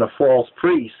 Sadducees, and the false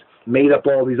priests made up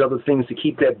all these other things to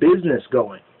keep their business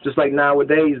going. Just like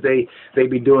nowadays, they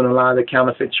be doing a lot of the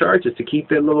counterfeit churches to keep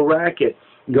their little racket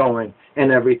going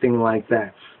and everything like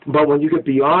that. But when you get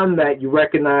beyond that, you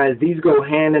recognize these go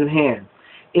hand in hand.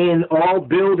 In all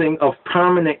building of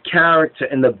permanent character,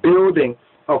 in the building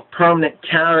of permanent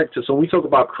character. So when we talk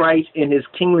about Christ in his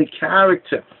kingly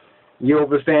character, you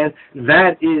understand?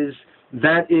 That is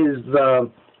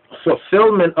the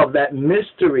fulfillment of that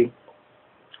mystery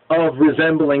of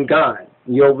resembling God.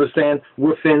 You understand?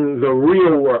 Within the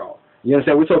real world. You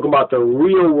understand? We're talking about the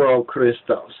real world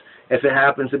Christos. If it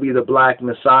happens to be the black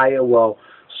Messiah, well,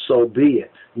 so be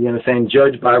it. You understand?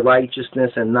 Judged by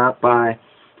righteousness and not by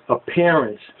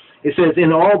appearance. It says,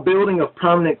 in all building of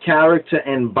permanent character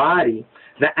and body,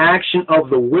 the action of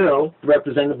the will,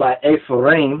 represented by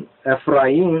Ephraim,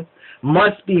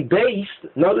 must be based,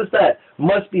 notice that,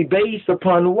 must be based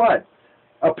upon what?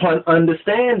 Upon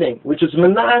understanding, which is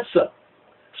Manasseh.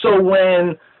 So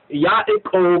when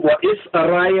Yaakov or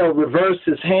Israel reversed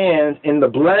his hand in the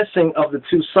blessing of the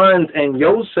 2 sons, and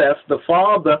Joseph, the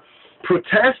father,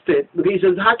 protested, because he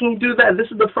says, how can you do that?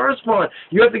 This is the firstborn.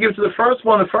 You have to give to the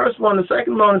firstborn, the secondborn, the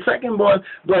secondborn.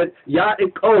 But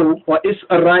Yaakov or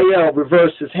Israel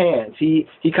reversed his hands. He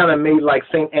kind of made like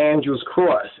St. Andrew's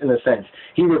cross, in a sense.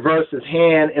 He reversed his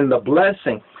hand in the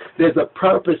blessing. There's a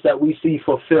purpose that we see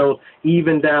fulfilled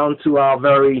even down to our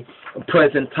very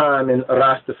present time in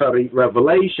Rastafari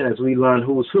revelation as we learn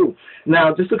who's who.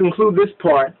 Now, just to conclude this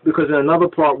part, because in another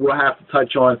part we'll have to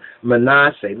touch on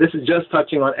Manasseh. This is just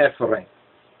touching on Ephraim.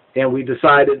 And we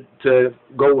decided to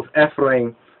go with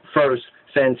Ephraim first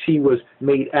since he was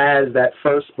made as that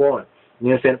firstborn.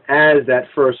 You understand? As that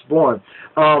firstborn.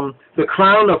 The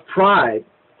crown of pride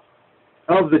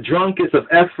of the drunkards of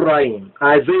Ephraim.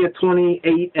 Isaiah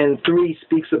 28:3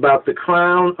 speaks about the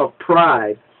crown of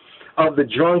pride of the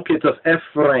drunkards of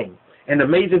Ephraim. And the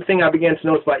amazing thing I began to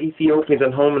notice by Ethiopians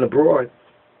at home and abroad,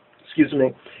 is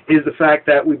the fact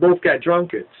that we both got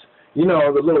drunkards. You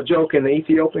know, the little joke in the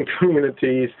Ethiopian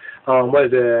communities, what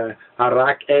is it,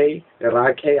 Arake,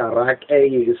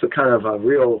 it's a kind of a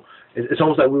real, it's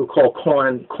almost like we would call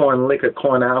corn liquor,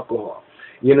 corn alcohol.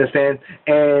 You understand?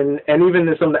 And even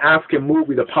in some of the African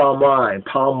movies, the palm wine,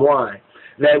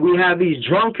 that we have these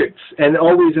drunkards, and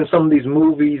always in some of these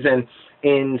movies and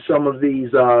in some of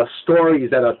these stories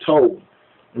that are told.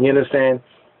 You understand?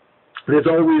 There's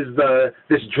always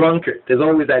this drunkard. There's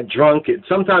always that drunkard.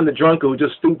 Sometimes the drunkard who's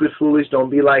just stupid, foolish, don't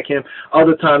be like him.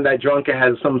 Other time that drunkard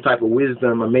has some type of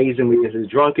wisdom, amazingly, in his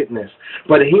drunkardness.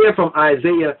 But here from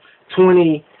Isaiah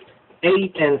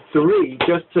 28:3,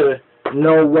 just to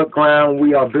know what ground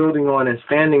we are building on and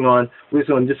standing on, we're just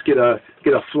going to just get a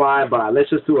flyby. Let's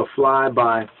just do a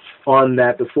flyby on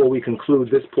that before we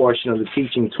conclude this portion of the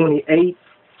teaching. 28:3,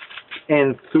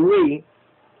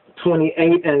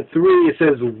 it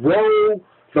says, woe,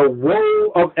 the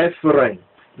woe of Ephraim,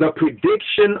 the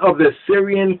prediction of the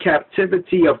Syrian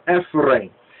captivity of Ephraim.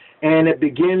 And it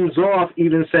begins off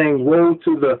even saying, woe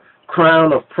to the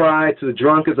crown of pride, to the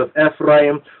drunkards of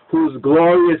Ephraim, whose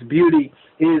glorious beauty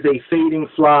is a fading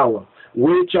flower,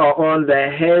 which are on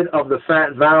the head of the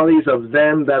fat valleys of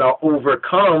them that are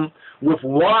overcome with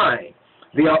wine.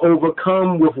 They are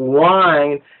overcome with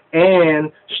wine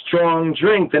and strong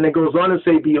drink. Then it goes on to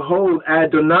say, behold,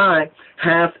 Adonai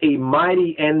hath a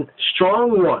mighty and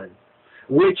strong one.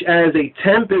 which as a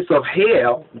tempest of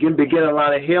hail, been getting a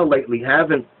lot of hail lately,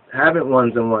 haven't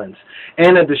ones and ones,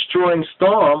 and a destroying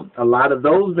storm, a lot of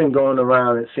those been going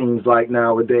around, it seems like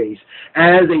nowadays,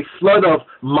 as a flood of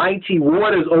mighty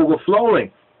waters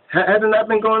overflowing. Hasn't that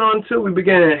been going on too? We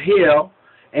begin a hail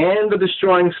and the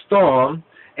destroying storm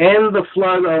and the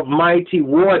flood of mighty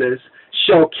waters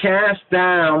shall cast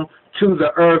down to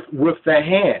the earth with their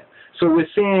hand. So we're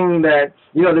seeing that,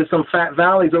 there's some fat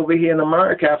valleys over here in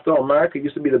America. After all, America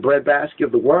used to be the breadbasket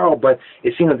of the world, but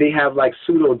it seems that they have like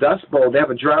pseudo dust bowl. They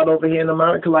have a drought over here in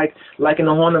America like in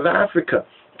the Horn of Africa.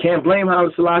 Can't blame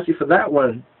Haile Selassie for that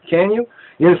one, can you?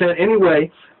 You understand? Anyway,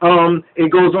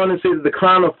 it goes on to say that the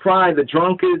crown of pride, the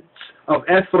drunkards of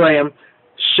Ephraim,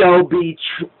 shall be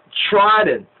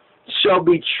trodden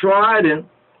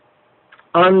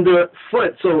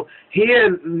underfoot. So here,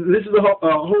 this is a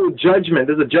whole judgment.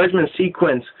 There's a judgment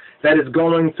sequence that is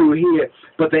going through here.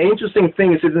 But the interesting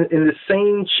thing is in the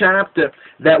same chapter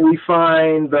that we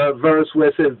find the verse where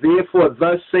it says, therefore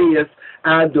thus saith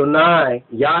Adonai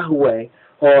Yahweh,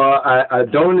 or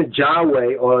Adonai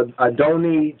Yahweh, or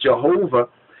Adonai Jehovah,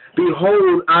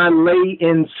 behold, I lay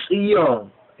in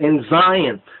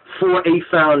Zion, for a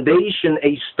foundation,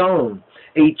 a stone,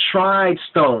 a tried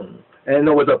stone, and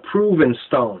there was a proven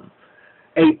stone,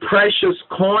 a precious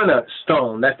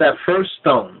cornerstone, that's that first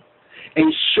stone, a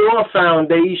sure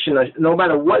foundation. No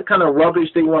matter what kind of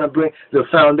rubbish they want to bring, the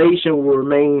foundation will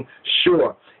remain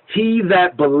sure. He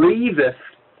that believeth,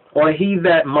 or he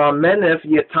that mameneth,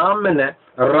 yetameneth,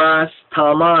 ras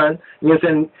taman,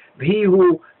 and he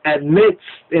who admits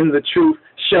in the truth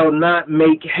shall not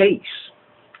make haste.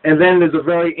 And then there's a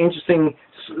very interesting,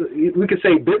 we could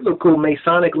say biblical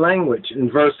Masonic language.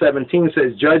 In verse 17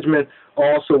 says, judgment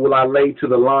also will I lay to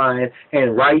the line,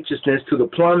 and righteousness to the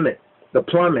plummet.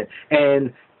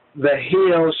 And the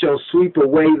hail shall sweep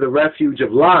away the refuge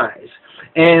of lies,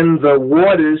 and the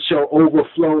waters shall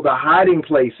overflow the hiding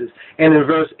places. And in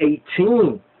verse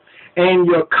 18, and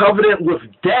your covenant with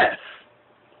death,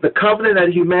 the covenant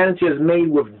that humanity has made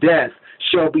with death,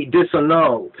 shall be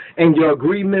disannulled, and your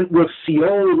agreement with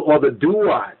Sheol, or the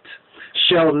Duat,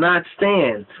 shall not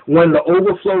stand, when the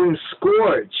overflowing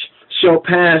scourge shall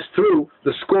pass through.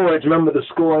 The scourge, remember the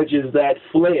scourge is that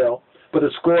flail, but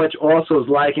the scourge also is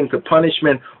likened to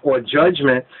punishment or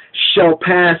judgment, shall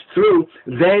pass through,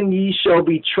 then ye shall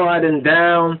be trodden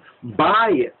down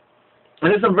by it.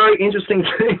 And there's some very interesting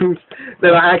things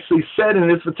that are actually said in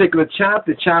this particular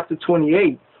chapter, chapter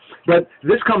 28. But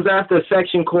this comes after a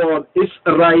section called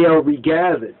Israel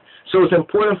Regathered. So it's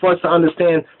important for us to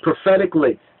understand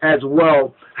prophetically as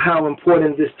well how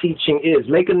important this teaching is.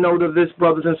 Make a note of this,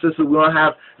 brothers and sisters. We don't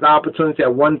have the opportunity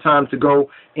at one time to go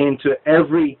into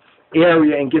every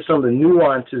area and get some of the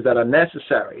nuances that are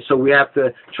necessary. So we have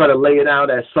to try to lay it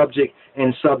out as subject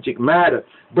and subject matter.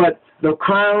 But the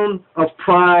crown of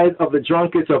pride of the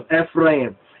drunkards of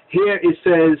Ephraim. Here it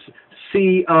says,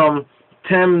 see,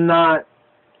 Temnath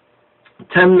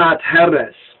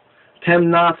Heres,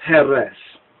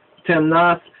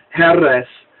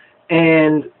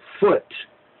 and foot.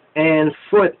 And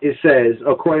foot, it says,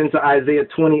 according to Isaiah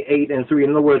 28:3.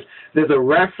 In other words, there's a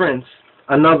reference,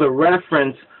 another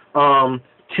reference,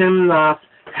 Timnath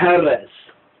Heres.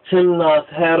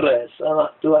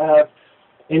 Do I have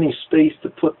any space to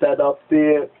put that up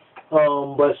there?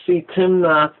 But see,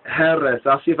 Timnath Heres.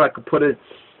 I'll see if I can put it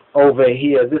over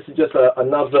here. This is just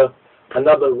another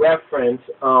reference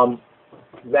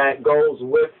that goes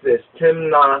with this.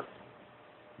 Timnath,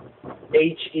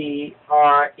 H-E-R-E-S.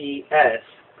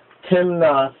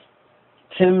 Timnath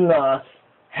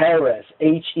Heres,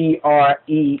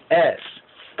 H-E-R-E-S.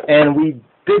 And we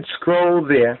did scroll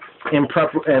there in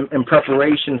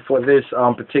preparation for this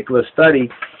particular study,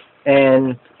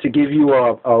 and to give you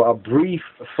a brief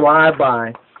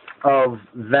flyby of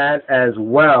that as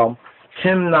well.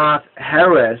 Timnath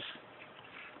Heres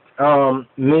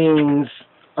means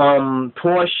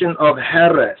portion of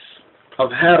Heres.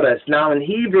 Now in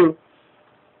Hebrew,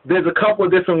 there's a couple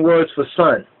of different words for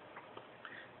sun.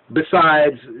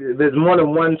 Besides, there's more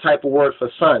than one type of word for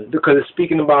sun, because it's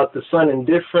speaking about the sun in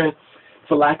different,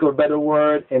 for lack of a better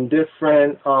word, in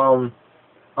different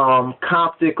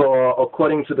Coptic, or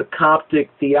according to the Coptic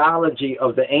theology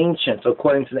of the ancients,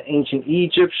 according to the ancient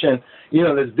Egyptian,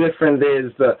 there's different.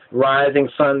 There's the rising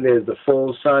sun, there's the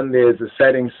full sun, there's the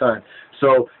setting sun.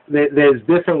 So there's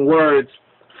different words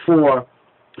for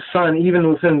sun, even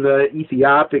within the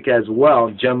Ethiopic as well,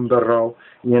 Jembaro,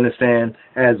 you understand,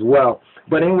 as well.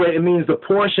 But anyway, it means the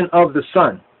portion of the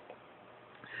sun.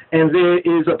 And there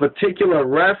is a particular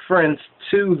reference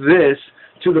to this,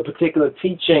 to the particular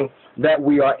teaching that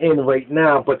we are in right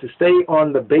now. But to stay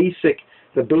on the basic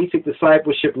the basic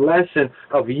discipleship lesson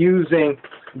of using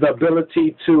the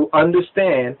ability to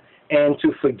understand and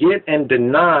to forget and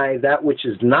deny that which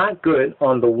is not good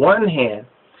on the one hand,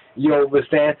 you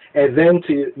understand, and then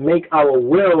to make our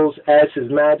wills, as His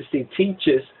Majesty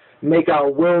teaches, make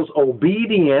our wills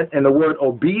obedient, and the word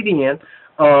obedient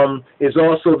is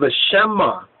also the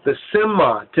Shema, the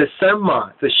Sema,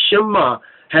 Tesema. The Shema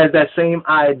has that same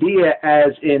idea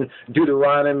as in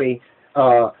Deuteronomy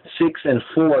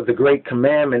 6:4, the great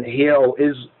commandment. Hear, O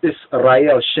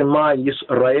Israel, Shema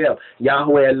Yisrael,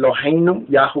 Yahweh Eloheinu,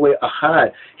 Yahweh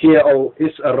Ahad. Hear, O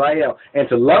Israel, and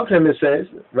to love Him, it says,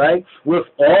 right, with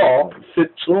all,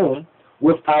 fitzum,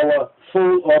 with our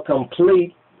full or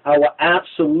complete, our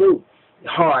absolute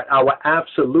heart, our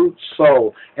absolute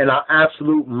soul, and our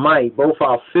absolute might, both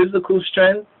our physical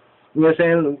strength, you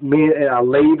understand, our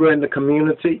labor in the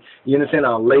community, you understand,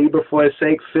 our labor for His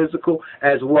sake, physical,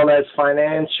 as well as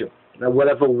financial,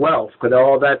 whatever wealth, because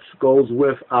all that goes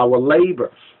with our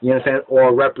labor, you understand,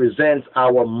 or represents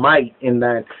our might in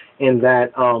that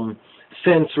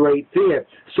sense right there.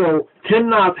 So,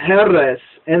 Timnath Heres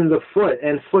and the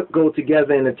foot go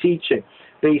together in the teaching,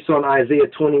 based on Isaiah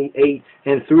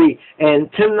 28:3.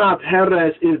 And Timnath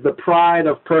Heres is the pride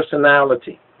of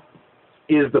personality.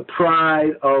 Is the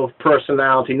pride of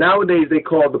personality. Nowadays they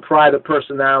call the pride of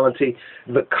personality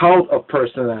the cult of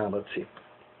personality.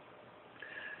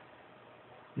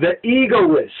 The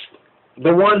egoist,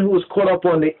 the one who is caught up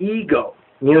on the ego,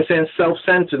 you know what I'm saying,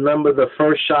 self-centered. Remember, the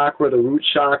first chakra, the root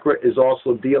chakra, is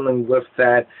also dealing with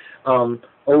that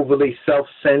overly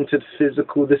self-centered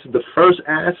physical. This is the first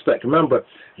aspect. Remember,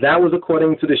 that was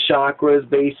according to the chakras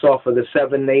based off of the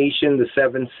 7 nations, the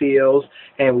 7 seals,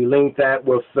 and we linked that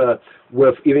with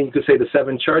even you could say the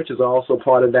 7 churches are also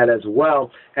part of that as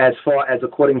well, as far as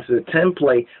according to the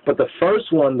template. But the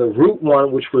first one, the root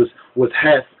one, which was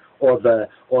Heth, or the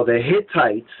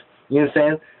Hittites, you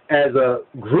understand, as a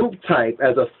group type,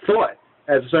 as a thought,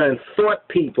 as a certain thought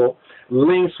people,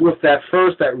 links with that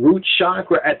root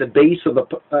chakra at the base of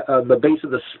the base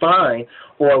of the spine,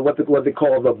 or what they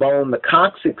call the bone, the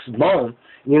coccyx bone.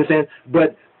 You understand?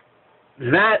 But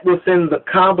that within the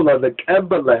Kabbalah,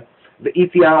 the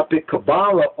Ethiopic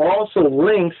Kabbalah, also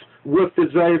links with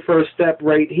this very first step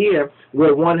right here,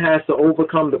 where one has to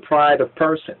overcome the pride of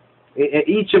person.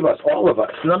 Each of us, all of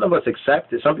us, none of us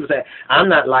accept it. Some people say, I'm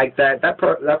not like that. That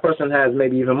person has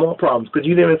maybe even more problems because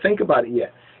you didn't even think about it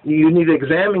yet. You need to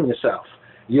examine yourself.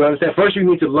 You understand? First you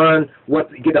need to learn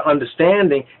get an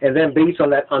understanding, and then based on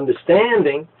that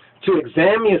understanding, to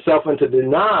examine yourself and to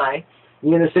deny,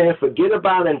 you understand, forget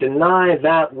about and deny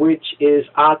that which is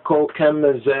ako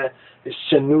kemeze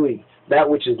shenui, that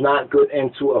which is not good,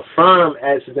 and to affirm,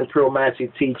 as the Imperial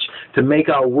Majesty teach, to make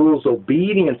our wills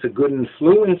obedient to good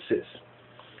influences.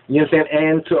 You understand?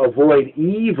 And to avoid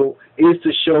evil is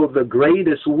to show the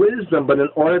greatest wisdom. But in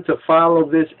order to follow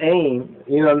this aim,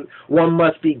 one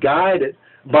must be guided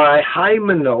by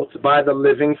Hymenot, by the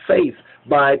living faith,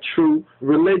 by true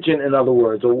religion, in other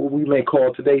words, or what we may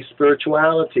call today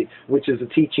spirituality, which is the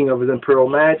teaching of His Imperial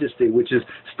Majesty, which is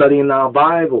studying our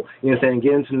Bible, and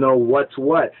getting to know what's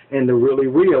what and the really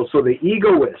real. So the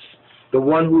egoist, the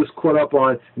one who is caught up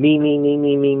on me.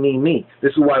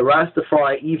 This is why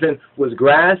Rastafari even was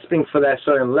grasping for that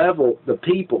certain level, the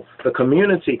people, the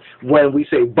community, when we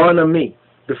say bana me.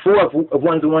 Before, if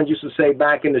one used to say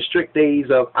back in the strict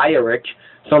days of Iric,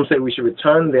 some say we should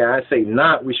return there. I say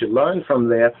not. We should learn from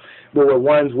there. But where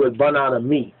ones would bun out of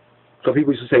me. So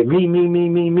people used to say me.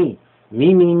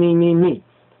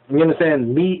 You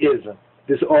understand? Me-ism.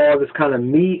 This kind of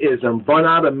me-ism, bun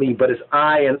out of me, but it's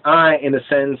I and I in the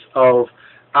sense of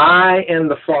I and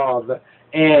the Father,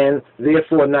 and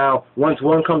therefore now, once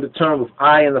one comes to terms with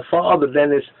I and the Father,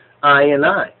 then it's I and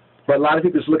I. But a lot of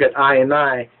people just look at I and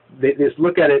I, they just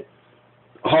look at it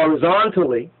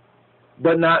horizontally,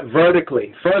 but not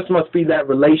vertically. First must be that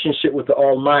relationship with the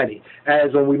Almighty,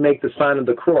 as when we make the sign of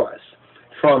the cross,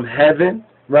 from heaven,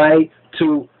 right,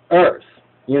 to earth.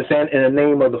 You understand? In the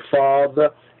name of the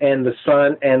Father, and the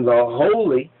Son, and the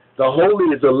Holy. The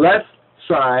Holy is the left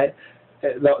side.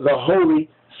 The Holy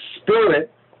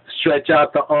Spirit stretch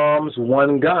out the arms,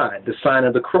 one God, the sign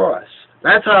of the cross.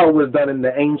 That's how it was done in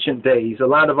the ancient days. A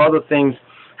lot of other things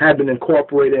have been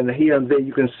incorporated, and here and there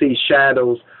you can see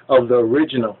shadows of the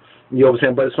original. You know what I'm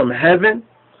saying? But it's from heaven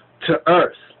to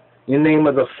earth, in the name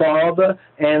of the Father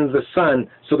and the Son.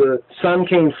 So the Son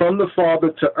came from the Father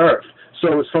to earth.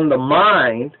 So it's from the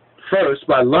mind first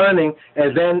by learning,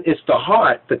 and then it's the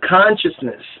heart, the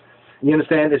consciousness. You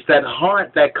understand? It's that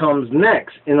heart that comes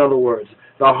next, in other words,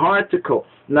 the heartical,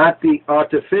 not the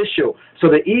artificial. So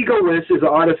the egoist is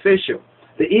artificial.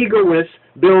 The egoist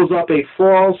builds up a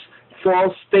false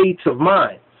false states of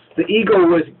mind. The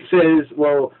ego says,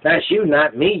 well, that's you,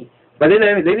 not me. But they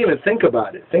didn't even think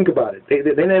about it. Think about it. They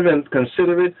never even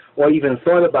consider it or even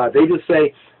thought about it. They just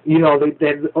say, you know, they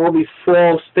have all these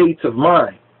false states of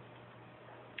mind.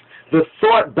 The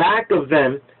thought back of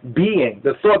them being,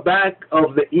 the thought back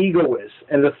of the egoist,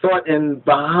 and the thought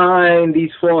behind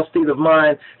these false states of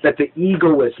mind that the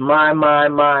egoist, my,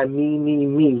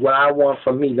 me, what I want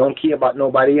for me, don't care about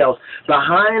nobody else.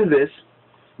 Behind this,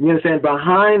 you understand,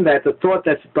 behind that, the thought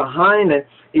that's behind it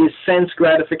is sense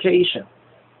gratification.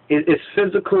 It's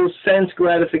physical sense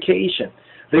gratification.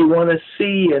 They want to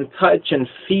see and touch and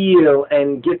feel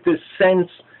and get this sense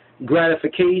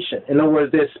gratification. In other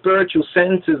words, their spiritual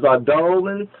senses are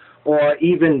dulled or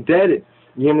even deaded.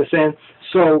 You understand?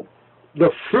 So the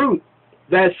fruit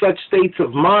that such states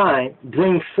of mind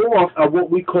bring forth are what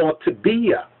we call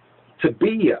tabiya,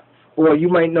 or you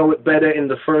might know it better in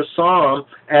the first psalm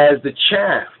as the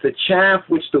chaff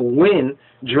which the wind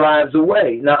drives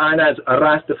away. Now, as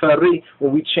RASTAFARI,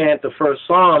 when we chant the first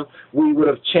psalm, we would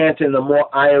have chanted in the more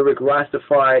Iric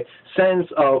Rastafari sense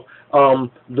of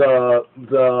the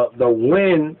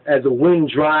wind, as the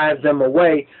wind drives them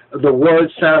away, the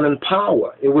word, sound, and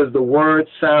power. It was the word,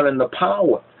 sound, and the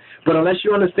power. But unless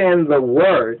you understand the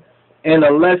word, and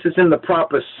unless it's in the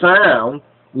proper sound,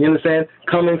 you understand,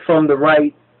 coming from the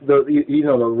right,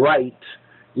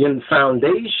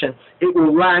 foundation, it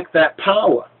will lack that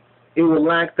power. It will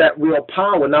lack that real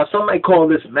power. Now, some might call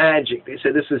this magic. They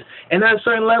say this is, and at a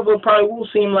certain level, it probably will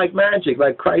seem like magic,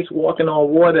 like Christ walking on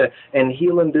water and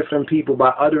healing different people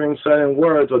by uttering certain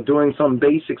words or doing some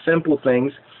basic, simple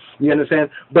things. You understand?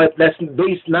 But that's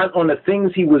based not on the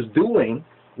things he was doing,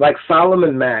 like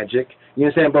Solomon magic. You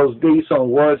understand? But it's based on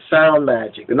word, sound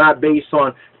magic. They're not based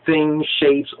on things,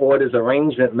 shapes, orders,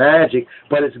 arrangement magic,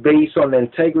 but it's based on the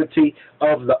integrity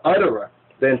of the utterer,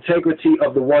 the integrity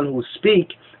of the one who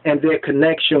speak, and their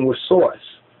connection with source.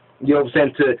 You know what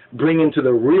I'm saying? To bring into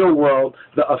the real world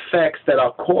the effects that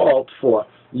are called for,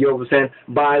 you know what I'm saying,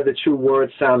 by the true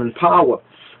word, sound, and power.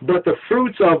 But the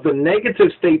fruits of the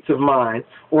negative states of mind,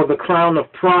 or the crown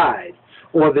of pride,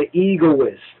 or the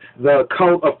egoist, the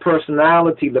cult of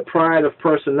personality, the pride of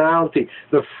personality,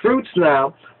 the fruits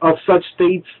now of such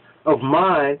states of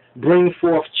mind bring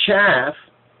forth chaff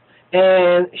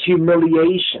and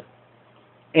humiliation.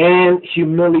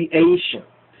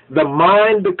 The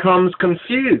mind becomes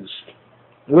confused.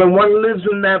 When one lives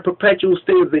in that perpetual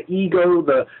state of the ego,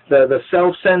 the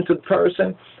self-centered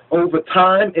person, over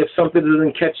time, if something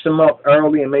doesn't catch them up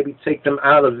early and maybe take them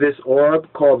out of this orb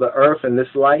called the earth and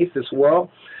this life, this world,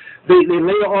 they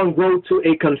later on grow to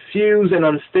a confused and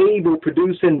unstable,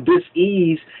 producing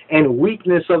dis-ease and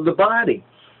weakness of the body.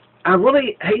 I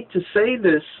really hate to say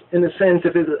this in a sense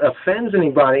if it offends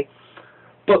anybody,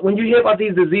 but when you hear about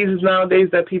these diseases nowadays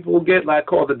that people will get, like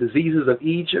called the diseases of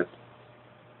Egypt,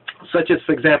 such as,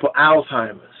 for example,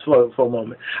 Alzheimer's, for a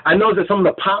moment. I know that some of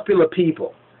the popular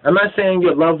people, I'm not saying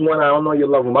your loved one, I don't know your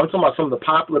loved one, but I'm talking about some of the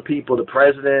popular people, the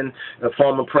president, the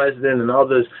former president, and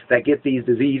others that get these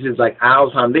diseases like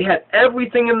Alzheimer's. They had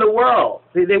everything in the world.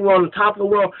 They were on the top of the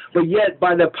world, but yet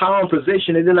by their power and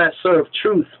position, they did not serve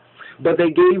truth. But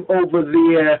they gave over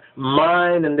their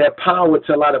mind and their power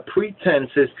to a lot of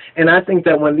pretenses. And I think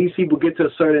that when these people get to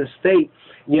a certain state,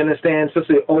 you understand,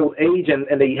 especially old age, and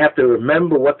they have to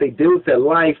remember what they did with their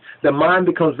life, the mind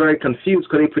becomes very confused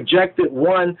because they projected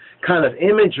one kind of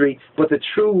imagery, but the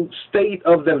true state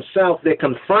of themselves they're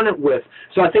confronted with.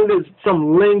 So I think there's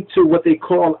some link to what they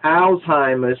call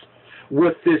Alzheimer's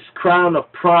with this crown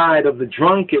of pride of the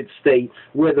drunkard state,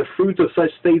 where the fruits of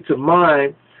such states of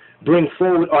mind bring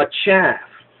forward are chaff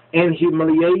and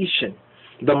humiliation.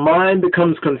 The mind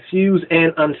becomes confused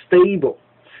and unstable,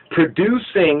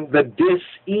 producing the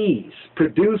dis-ease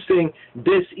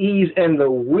and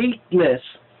the weakness,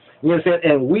 you understand,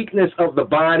 and weakness of the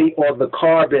body or the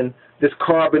carbon, this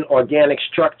carbon organic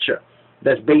structure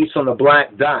that's based on the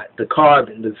black dot, this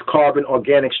carbon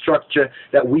organic structure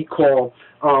that we call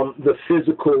the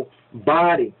physical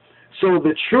body. So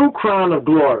the true crown of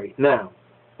glory, now,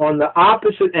 on the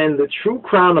opposite end, the true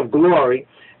crown of glory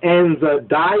and the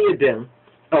diadem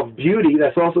of beauty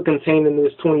that's also contained in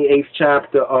this 28th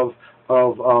chapter of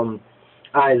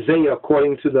Isaiah,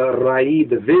 according to the Rai,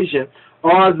 the vision,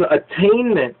 are the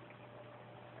attainment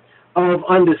of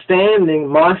understanding,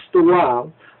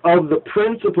 Masterwal, of the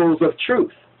principles of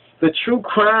truth, the true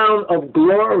crown of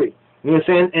glory, you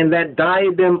understand, and that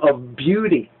diadem of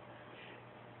beauty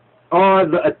are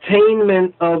the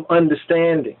attainment of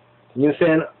understanding. You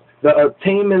understand? The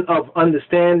attainment of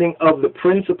understanding of the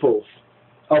principles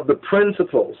of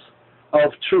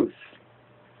truth,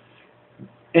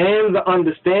 and the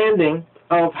understanding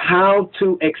of how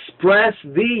to express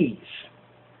these.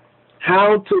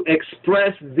 How to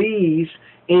express these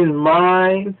in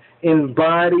mind, in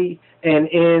body, and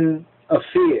in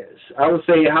affairs. I would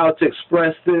say how to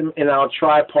express them in our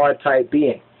tripartite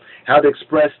being. How to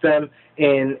express them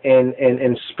in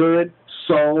spirit,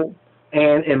 soul,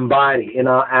 and in body, in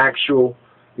our actual,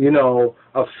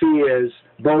 affairs,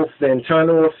 both the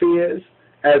internal affairs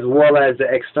as well as the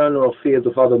external affairs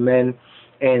of other men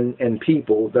and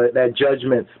people, that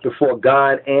judgment before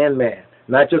God and man.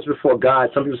 Not just before God.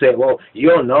 Some people say, well, you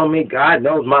don't know me, God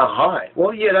knows my heart.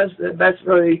 Well, yeah, that's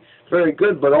very, very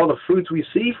good, but all the fruits we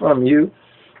see from you,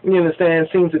 you understand,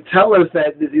 seem to tell us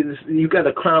that you got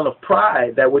a crown of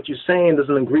pride, that what you're saying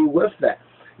doesn't agree with that.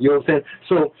 You know what I'm saying?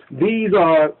 So these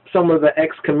are some of the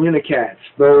excommunicats,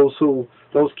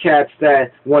 those cats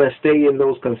that want to stay in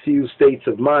those confused states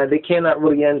of mind. They cannot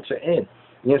really enter in.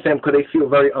 You understand? Because they feel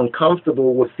very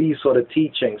uncomfortable with these sort of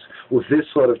teachings, with this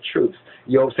sort of truth.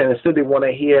 You know what I'm saying? Instead, they want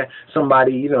to hear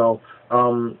somebody,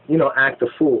 act a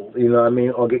fool, you know what I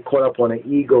mean, or get caught up on an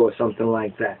ego or something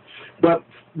like that. But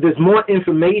there's more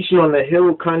information on the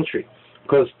hill country,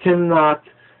 because Timnath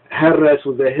Heres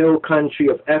was the hill country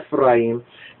of Ephraim,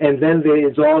 and then there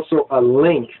is also a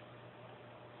link.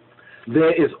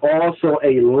 There is also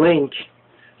a link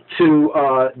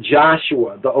to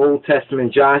Joshua, the Old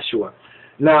Testament Joshua.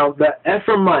 Now, the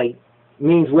Ephraimite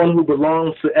means one who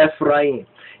belongs to Ephraim.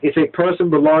 It's a person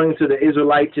belonging to the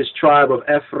Israelitish tribe of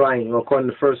Ephraim, according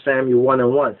to 1 Samuel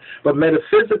 1:1. But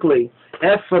metaphysically,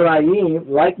 Ephraim,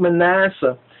 like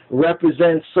Manasseh,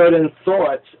 represents certain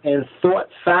thoughts and thought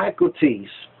faculties,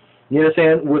 you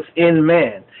understand, within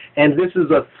man. And this is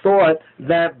a thought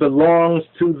that belongs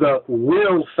to the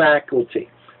will faculty.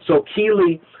 So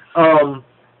Kili,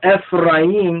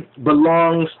 Ephraim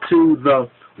belongs to the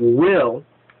will,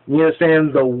 you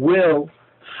understand, the will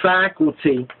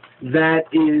faculty that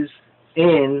is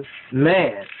in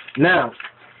man. Now,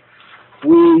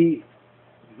 we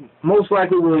most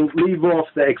likely will leave off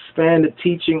the expanded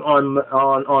teaching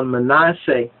on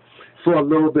Manasseh for a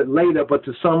little bit later, but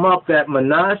to sum up, that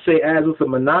Manasseh, as with the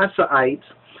Manassehites,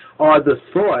 are the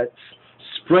thoughts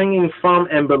springing from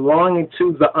and belonging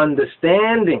to the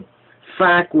understanding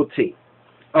faculty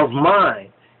of mind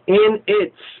in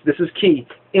its, this is key,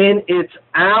 in its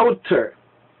outer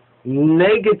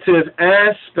negative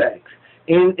aspect,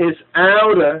 in its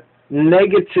outer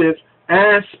negative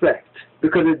aspect,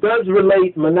 because it does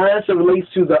relate, Manasseh relates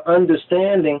to the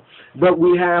understanding, but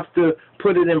we have to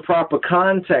put it in proper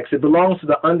context. It belongs to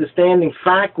the understanding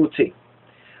faculty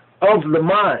of the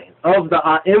mind, of the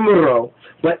A'imro,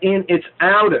 but in its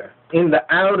outer, in the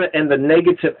outer and the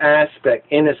negative aspect,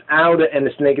 in its outer and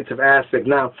its negative aspect.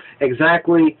 Now,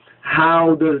 exactly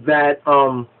how does that,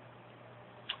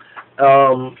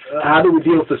 how do we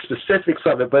deal with the specifics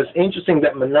of it? But it's interesting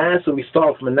that Manasseh, we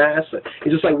start with Manasseh.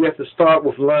 It's just like we have to start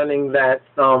with learning that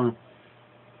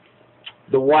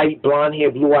the white,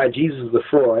 blonde-haired, blue-eyed Jesus is a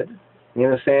fraud. You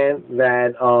understand?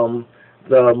 That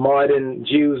the modern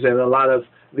Jews and a lot of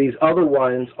these other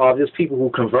ones are just people who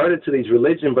converted to these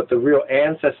religions, but the real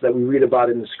ancestors that we read about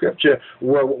in the scripture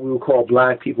were what we would call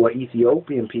black people or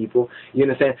Ethiopian people. You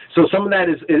understand? So some of that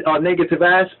are negative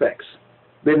aspects.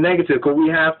 They're negative because we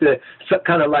have to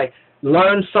kind of like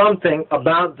learn something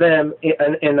about them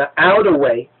in the outer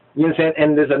way, you understand,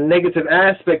 and there's a negative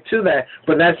aspect to that,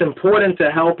 but that's important to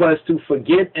help us to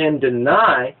forget and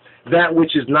deny that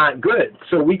which is not good.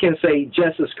 So we can say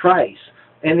Jesus Christ,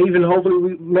 and even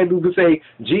hopefully maybe we could say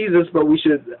Jesus, but we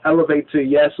should elevate to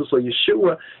Jesus or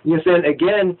Yeshua, you understand,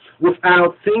 again,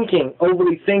 without thinking,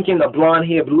 overly thinking a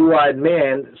blonde-haired, blue-eyed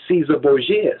man, Caesar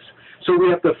Borgias. So we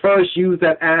have to first use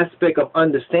that aspect of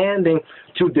understanding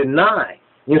to deny.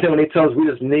 You know, when they tell us we're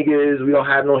just niggers, we don't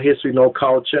have no history, no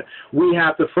culture, we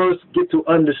have to first get to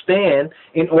understand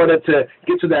in order to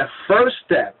get to that first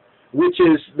step, which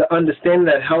is the understanding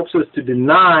that helps us to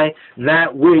deny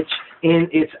that which in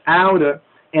its outer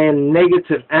and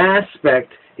negative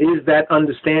aspect is that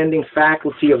understanding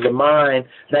faculty of the mind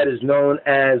that is known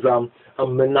as a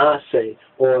Manasseh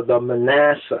or the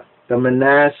Manasseh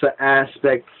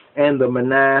aspect and the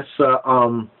Manasseh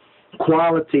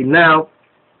quality. Now,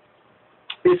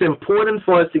 it's important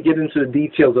for us to get into the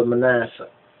details of Manasseh.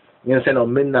 You understand? Or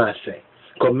Manasseh.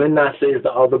 Because Manasseh is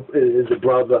the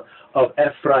brother of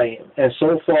Ephraim. And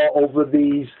so far over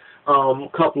these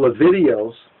couple of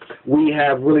videos, we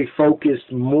have really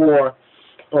focused more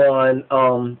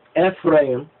on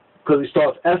Ephraim, because we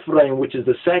start with Ephraim, which is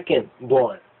the second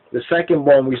born. The second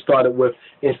born we started with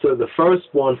instead of the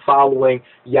firstborn, following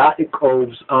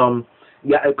Yaakov's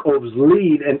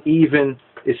lead, and even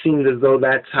it seems as though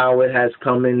that's how it has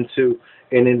come into,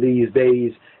 and in these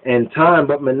days, and time.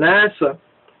 But Manasseh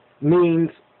means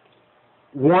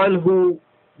one who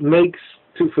makes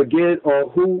to forget, or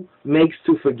who makes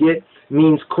to forget,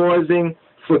 means causing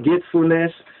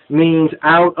forgetfulness, means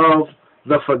out of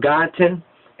the forgotten,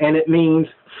 and it means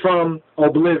from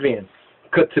oblivion.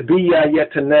 Katabiya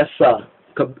Yetanessa.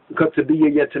 Katabiya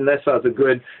Yetanessa is a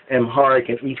good Amharic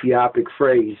and Ethiopic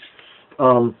phrase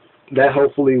that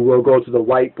hopefully we'll go to the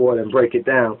whiteboard and break it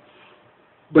down.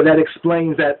 But that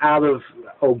explains that out of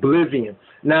oblivion.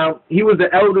 Now, he was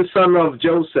the eldest son of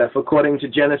Joseph, according to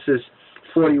Genesis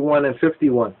 41 and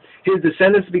 51. His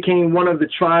descendants became one of the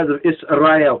tribes of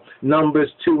Israel, Numbers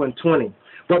 2 and 20.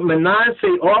 But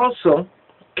Manasseh also,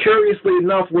 curiously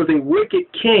enough, was a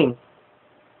wicked king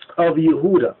of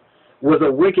Yehuda, was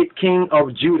a wicked king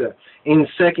of Judah in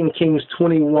 2 Kings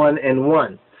 21 and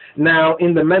 1. Now,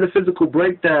 in the metaphysical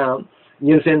breakdown,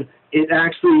 you understand, it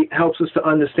actually helps us to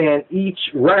understand each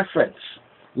reference,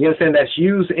 you understand, that's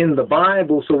used in the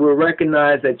Bible, so we'll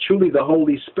recognize that truly the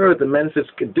Holy Spirit, the Manasses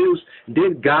Kadosh,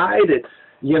 did guide it,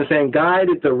 you understand,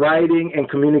 guided the writing and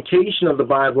communication of the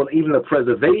Bible, and even the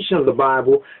preservation of the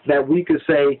Bible, that we could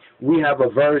say we have a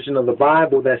version of the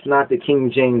Bible that's not the King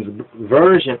James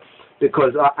Version,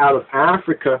 because out of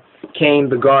Africa came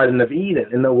the Garden of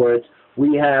Eden. In other words,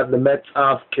 we have the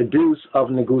Metaf Kadosh of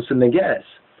Negus and Neges.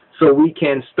 So we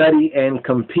can study and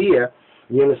compare,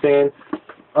 you understand,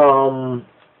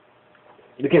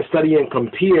 we can study and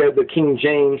compare the King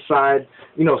James side,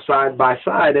 side by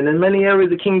side. And in many areas,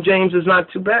 the King James is not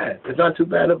too bad. It's not too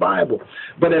bad a Bible.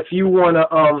 But if you want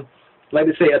to, like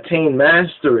they say, attain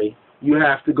mastery, you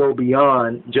have to go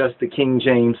beyond just the King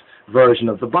James version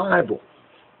of the Bible.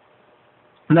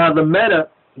 Now, the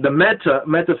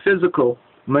metaphysical,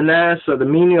 Manasseh, the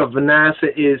meaning of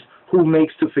Manasseh is who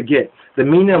makes to forget. The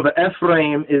meaning of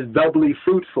Ephraim is doubly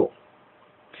fruitful.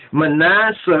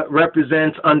 Manasseh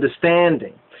represents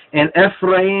understanding, and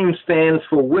Ephraim stands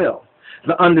for will.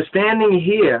 The understanding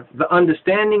here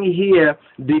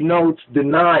denotes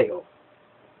denial.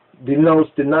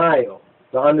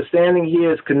 The understanding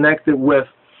here is connected with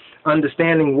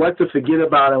understanding what to forget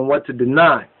about and what to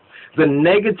deny. The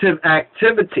negative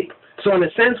activity. So in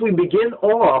a sense, we begin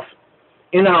off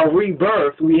in our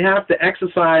rebirth, we have to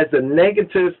exercise the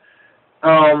negative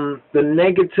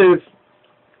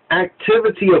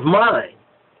activity of mind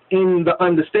in the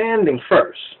understanding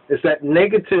first. It's that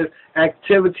negative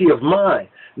activity of mind,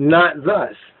 not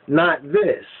thus, not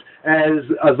this. As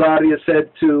Azariah said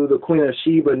to the Queen of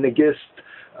Sheba, Negist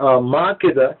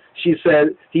Makeda, he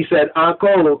said,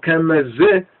 Akolo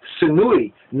kemezeh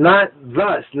sinui, not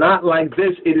thus, not like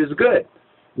this, it is good.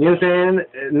 You understand?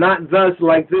 Not thus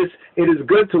like this, it is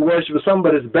good to worship the sun,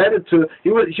 but it's better to,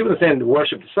 she wasn't saying to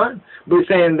worship the sun, but he's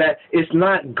saying that it's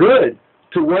not good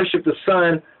to worship the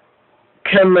sun,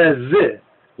 kemezeh.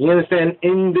 You understand?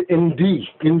 In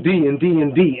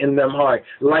them heart.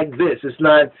 Like this. It's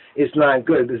not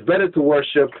good. It's better to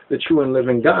worship the true and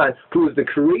living God, who is the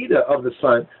creator of the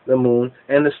sun, the moon,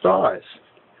 and the stars.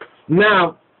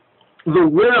 Now, the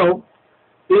will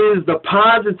is the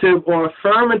positive or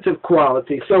affirmative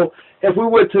quality. So if we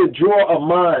were to draw a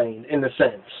mind, in a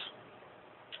sense,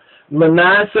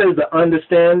 Manasseh is the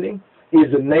understanding, is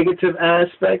the negative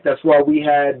aspect. That's why we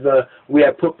had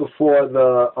put before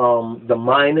the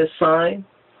minus sign,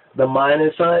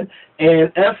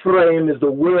 and Ephraim is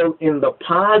the will in the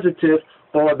positive,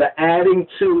 or the adding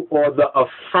to, or the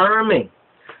affirming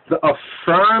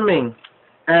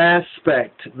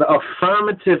aspect, the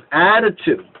affirmative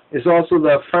attitude. It's also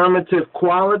the affirmative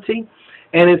quality,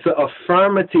 and it's an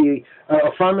affirmative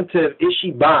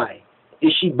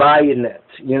ishibayanet.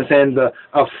 You understand? The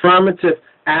affirmative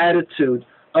attitude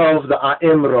of the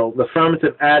Imro, the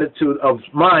affirmative attitude of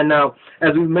mind. Now,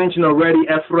 as we mentioned already,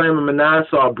 Ephraim and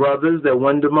Manasseh are brothers. They're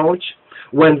Wundermoch.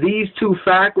 When these two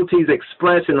faculties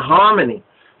express in harmony,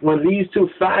 when these two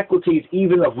faculties,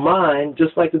 even of mind,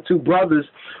 just like the two brothers,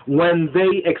 when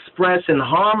they express in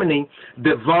harmony,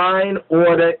 divine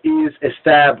order is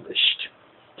established.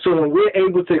 So when we're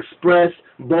able to express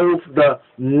both the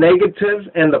negative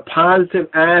and the positive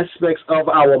aspects of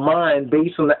our mind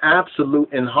based on the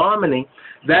absolute in harmony,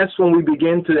 that's when we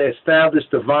begin to establish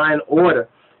divine order,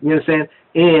 you understand,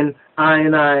 in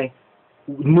I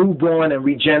newborn and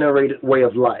regenerated way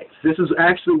of life. This is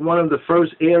actually one of the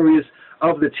first areas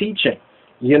of the teaching.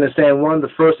 You understand? One of the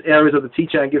first areas of the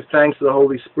teaching. I give thanks to the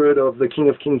Holy Spirit of the King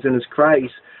of Kings and His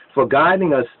Christ for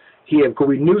guiding us here, because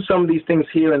we knew some of these things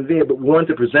here and there, but we wanted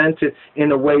to present it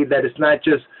in a way that it's not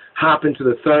just hopping to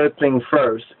the third thing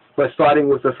first, but starting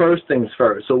with the first things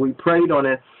first. So we prayed on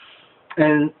it,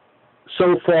 and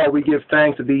so far we give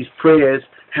thanks that these prayers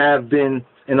have been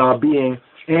and are being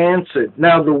answered.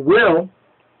 Now the will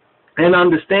and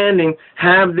understanding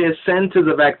have their centers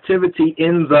of activity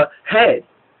in the head,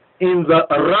 in the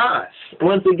ras.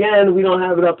 Once again, we don't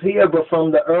have it up here, but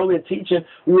from the earlier teaching,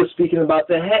 we were speaking about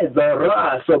the head, the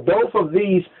ras. So both of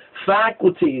these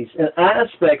faculties and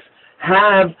aspects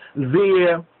have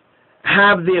their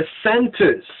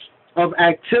centers of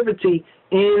activity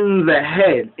in the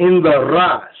head, in the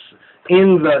ras,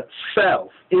 in the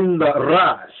self, in the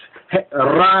ras.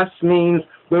 Ras means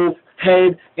both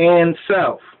head and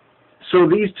self. So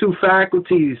these two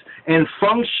faculties and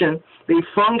they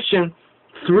function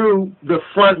through the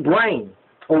front brain,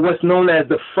 or what's known as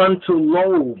the frontal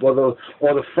lobe, or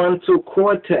the frontal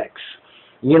cortex.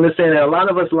 You understand that a lot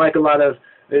of us like a lot of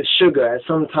sugar at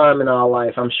some time in our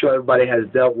life. I'm sure everybody has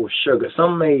dealt with sugar.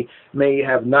 Some may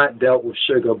have not dealt with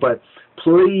sugar, but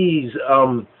please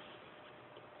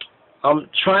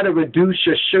try to reduce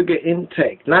your sugar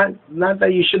intake. Not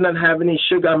that you should not have any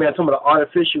sugar. I mean, I'm talking about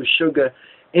artificial sugar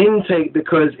intake,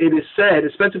 because it is said,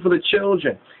 especially for the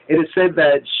children, it is said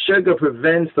that sugar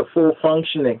prevents the full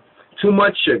functioning. Too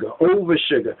much sugar, over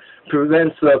sugar,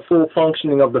 prevents the full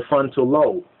functioning of the frontal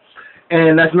lobe.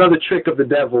 And that's another trick of the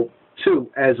devil, too,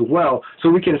 as well. So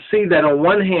we can see that on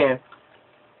one hand,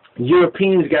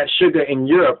 Europeans got sugar in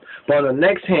Europe, but on the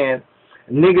next hand,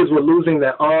 niggers were losing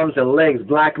their arms and legs.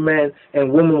 Black men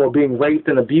and women were being raped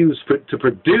and abused to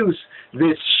produce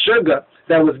this sugar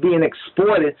that was being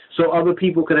exported so other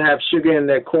people could have sugar in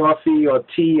their coffee or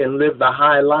tea and live the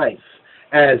high life,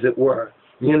 as it were.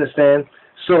 You understand?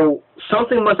 So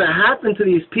something must have happened to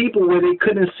these people where they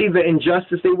couldn't see the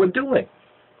injustice they were doing.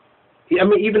 I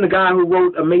mean, even the guy who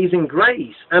wrote Amazing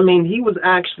Grace, I mean, he was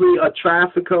actually a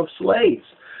trafficker of slaves.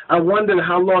 I wondered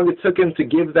how long it took him to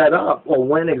give that up, or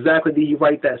when exactly did he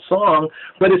write that song.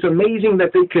 But it's amazing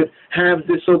that they could have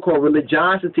this so-called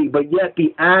religiosity, but yet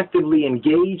be actively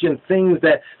engaged in things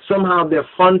that somehow their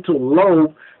frontal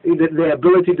lobe, their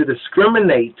ability to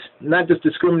discriminate, not just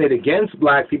discriminate against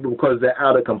black people because they're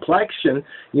out of complexion,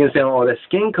 you understand, or their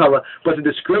skin color, but to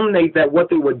discriminate that what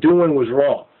they were doing was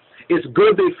wrong. It's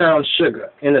good they found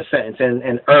sugar, in a sense,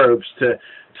 and herbs to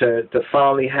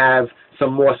finally have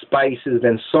some more spices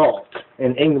than salt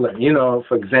in England, you know,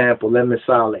 for example,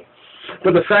 lemon-sali.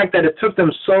 But the fact that it took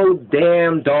them so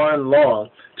damn darn long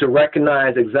to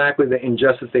recognize exactly the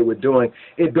injustice they were doing,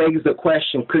 it begs the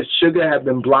question, could sugar have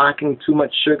been blocking too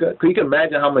much sugar? Because you can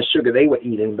imagine how much sugar they were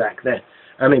eating back then.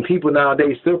 I mean, people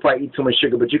nowadays still probably eat too much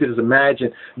sugar, but you could just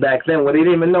imagine back then when they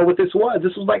didn't even know what this was.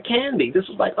 This was like candy. This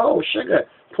was like, oh, sugar,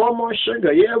 pour more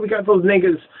sugar. Yeah, we got those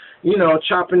niggas, you know,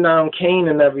 chopping down cane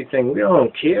and everything. We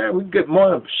don't care. We get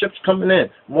more ships coming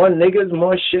in. More niggas,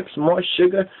 more ships, more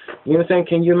sugar. You know what I'm saying?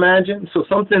 Can you imagine? So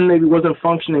something maybe wasn't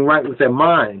functioning right with their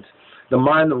minds. The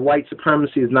mind of white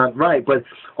supremacy is not right. But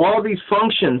all these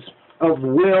functions of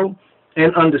will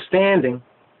and understanding,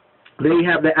 they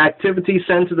have the activity,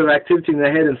 centers of activity in the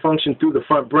head and function through the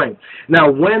front brain.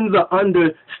 Now, when the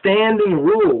understanding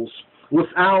rules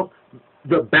without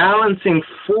the balancing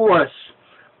force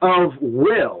of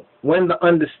will, when the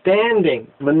understanding,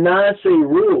 Manasseh,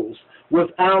 rules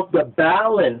without the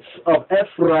balance of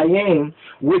EPHRAIM,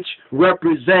 which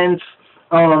represents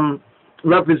the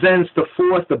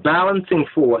force, the balancing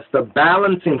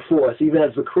force, even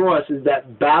as the cross is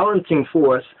that balancing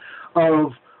force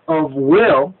of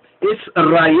will.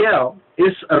 Israel,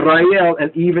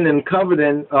 and even in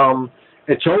Covenant,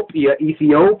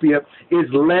 Ethiopia is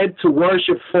led to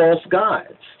worship false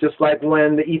gods, just like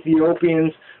when the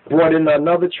Ethiopians brought in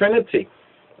another trinity,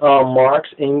 Marx,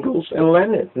 Engels, and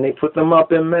Lenin, and they put them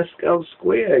up in Mescal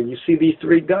Square. You see these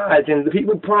three gods, and the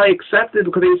people probably accepted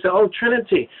because they said, oh,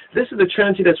 Trinity, this is the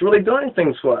Trinity that's really doing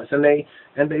things for us, and they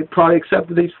probably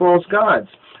accepted these false gods.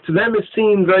 To them it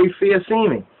seemed very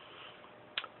fair-seeming.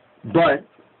 But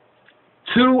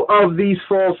two of these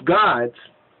false gods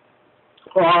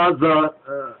are the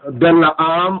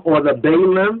Balaam, or the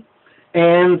Balaam,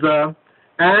 and the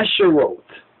Asheroth.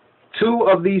 Two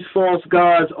of these false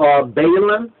gods are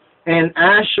Balaam and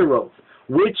Asheroth,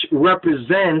 which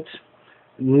represent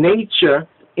nature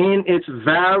in its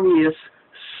various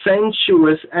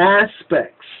sensuous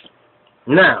aspects.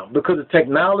 Now, because of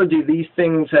technology, these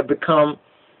things have become,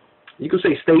 you could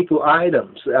say, staple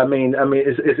items. I mean,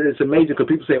 it's amazing because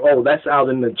people say, oh, that's out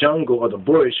in the jungle or the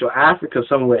bush or Africa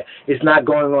somewhere. It's not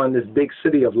going on in this big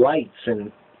city of lights.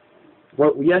 And,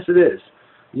 well, yes, it is.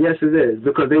 Yes, it is,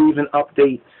 because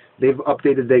they've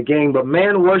updated their game. But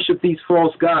man worships these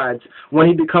false gods when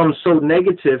he becomes so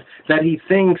negative that he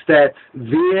thinks that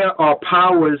there are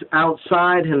powers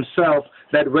outside himself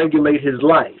that regulate his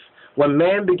life. When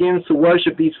man begins to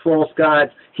worship these false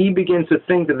gods, he begins to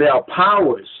think that there are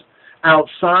powers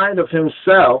outside of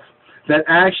himself that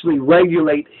actually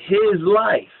regulate his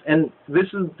life. And this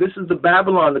is the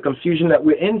Babylon, the confusion that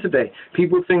we're in today.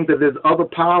 People think that there's other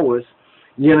powers,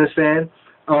 you understand,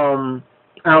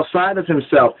 outside of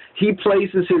himself. He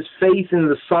places his faith in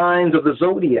the signs of the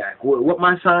zodiac. What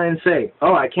my signs say?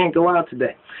 Oh, I can't go out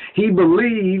today. He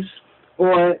believes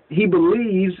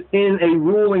in a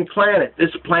ruling planet.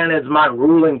 This planet is my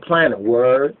ruling planet.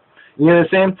 Word. You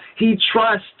understand? He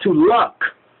trusts to luck,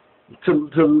 to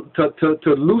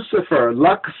Lucifer,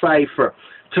 luck cipher,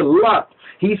 to luck.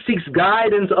 He seeks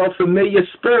guidance of familiar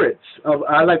spirits.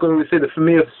 I like when we say the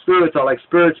familiar spirits are like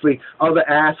spiritually other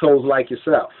assholes like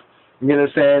yourself. You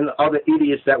understand? Other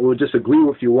idiots that will just agree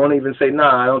with you, won't even say,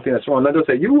 nah, I don't think that's wrong. They'll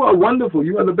say, you are wonderful,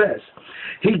 you are the best.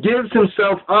 He gives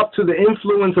himself up to the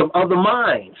influence of other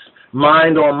minds.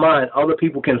 Mind on mind. Other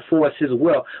people can force his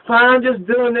will. Well, I'm just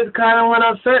doing this because I don't want to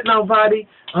upset nobody.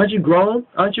 Aren't you grown?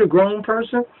 Aren't you a grown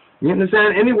person? You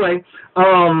understand? Anyway,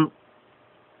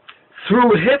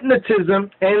 through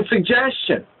hypnotism and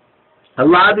suggestion. A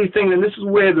lot of these things, and this is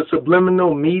where the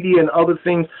subliminal media and other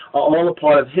things are all a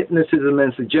part of hypnotism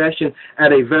and suggestion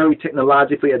at a very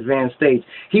technologically advanced stage.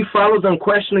 He follows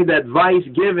unquestionably the advice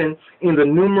given in the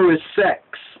numerous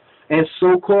sects and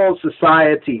so-called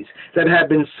societies that have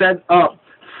been set up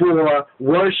for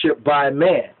worship by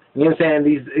man. You understand?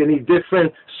 These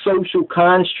different social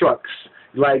constructs,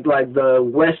 like the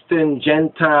Western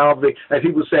Gentile, like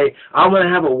people say, I'm going to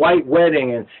have a white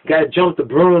wedding and got to jump the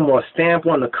broom or stamp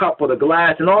on the cup or the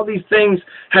glass, and all these things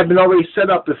have been already set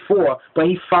up before, but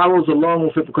he follows along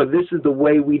with it because this is the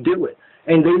way we do it.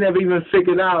 And they never even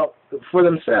figured out for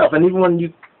themselves. And even when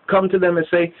you come to them and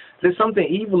say, there's something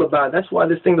evil about it, that's why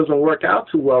this thing doesn't work out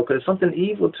too well, because there's something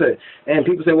evil to it. And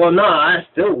people say, well, no, I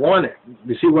still want it.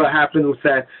 You see what happened with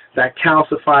that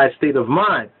calcified state of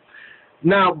mind.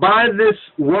 Now, by this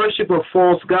worship of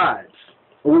false gods,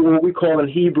 what we call in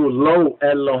Hebrew, Lo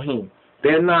Elohim,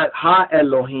 they're not Ha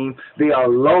Elohim, they are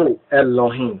Lo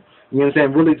Elohim. You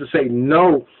understand? Really to say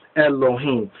no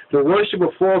Elohim. The worship of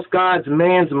false gods,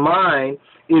 man's mind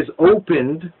is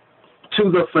opened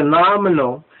to the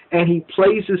phenomenal, and he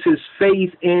places his faith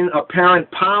in apparent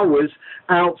powers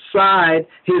outside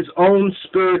his own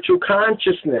spiritual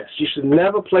consciousness. You should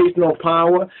never place no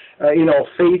power,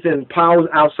 faith and powers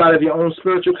outside of your own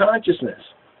spiritual consciousness.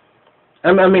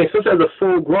 I mean, especially as a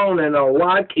full-grown and a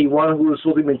waki, one who is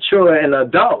fully mature and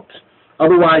adult.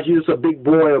 Otherwise, you're just a big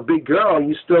boy or big girl.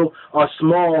 You still are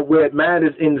small where it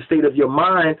matters in the state of your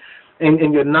mind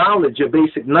and your knowledge, your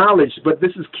basic knowledge. But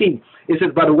this is key. It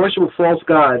says, by the worship of false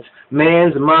gods,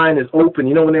 man's mind is open.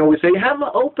 You know when they always say, have an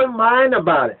open mind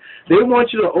about it. They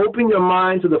want you to open your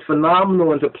mind to the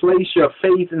phenomenal and to place your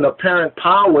faith in apparent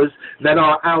powers that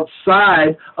are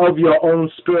outside of your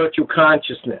own spiritual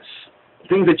consciousness.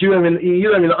 Things that you don't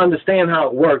even understand how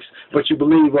it works, but you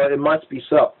believe, well, it must be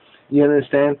so. You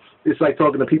understand? It's like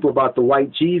talking to people about the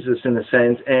white Jesus in a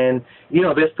sense, and,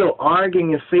 they're still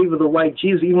arguing in favor of the white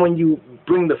Jesus even when you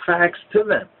bring the facts to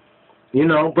them.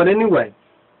 But anyway,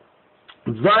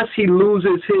 thus he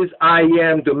loses his I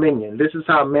am dominion. This is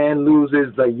how man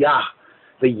loses the Yah,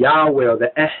 the Yahweh, or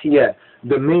the Ehyeh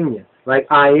dominion. Like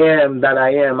I am that I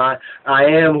am. I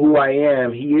am who I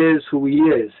am. He is who he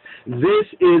is. This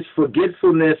is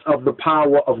forgetfulness of the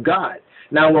power of God.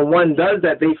 Now, when one does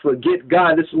that, they forget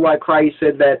God. This is why Christ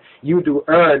said that you do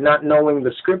err, not knowing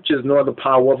the scriptures nor the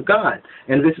power of God.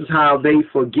 And this is how they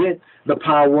forget the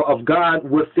power of God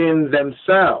within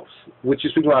themselves, which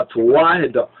is speaking about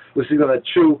Tawahidah, which is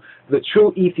the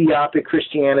true Ethiopic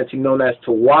Christianity known as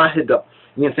Tawahidah.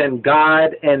 You understand?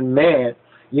 God and man,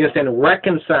 you understand,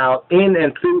 reconciled in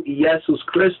and through Jesus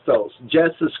Christos,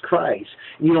 Jesus Christ.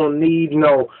 You don't need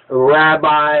no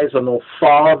rabbis or no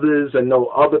fathers or no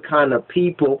other kind of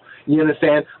people, you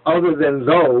understand, other than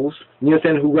those, you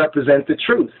understand, who represent the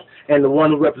truth. And the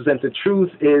one who represents the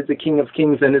truth is the King of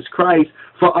Kings and is Christ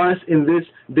for us in this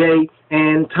day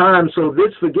and time. So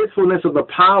this forgetfulness of the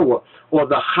power, or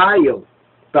the Hayil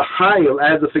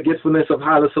as the forgetfulness of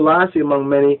Haile Selassie among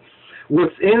many,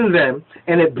 within them,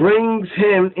 and it brings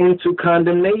him into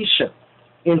condemnation.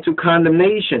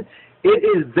 It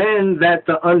is then that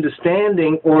the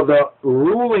understanding or the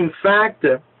ruling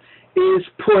factor is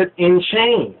put in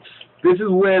chains. This is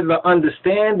where the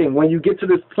understanding, when you get to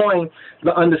this point,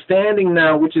 the understanding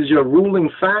now, which is your ruling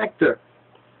factor,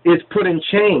 is put in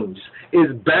chains,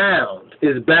 is bound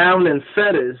in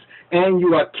fetters, and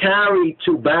you are carried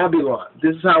to Babylon.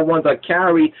 This is how ones are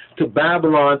carried to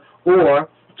Babylon, or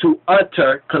to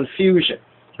utter confusion,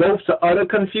 both to utter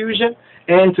confusion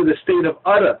and to the state of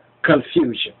utter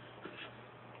confusion.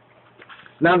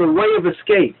 Now, the way of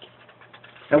escape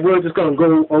And we're just going to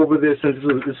go over this, and this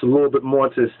is a little bit more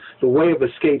to the way of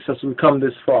escape since we've come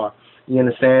this far. You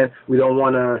understand? We don't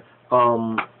want to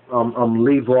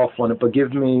leave off on it, but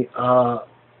give me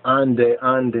ande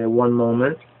one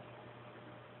moment.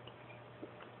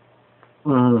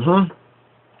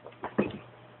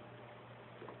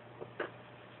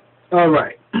 All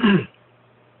right.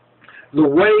 The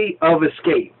way of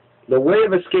escape. The way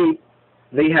of escape,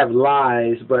 they have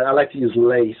lies, but I like to use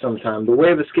lay sometimes. The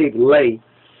way of escape lay,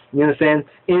 you understand,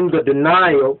 in the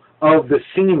denial of the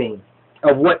seeming,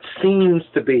 of what seems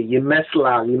to be.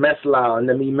 Yemeslau, and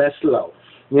the mimeslo.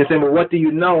 You understand? But what do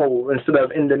you know instead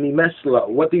of in the mimeslo?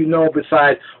 What do you know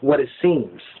besides what it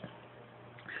seems?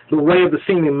 The way of the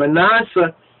seeming.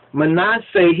 Manasseh,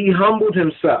 he humbled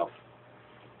himself.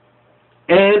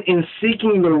 And in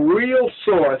seeking the real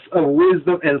source of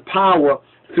wisdom and power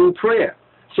through prayer.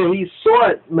 So he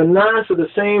sought Manasseh, the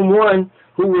same one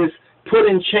who was put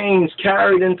in chains,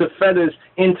 carried into fetters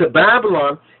into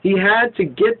Babylon. He had to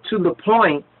get to the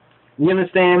point, you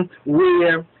understand,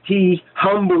 where he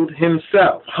humbled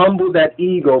himself, humbled that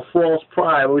ego, false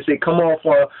pride. We say, come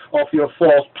off your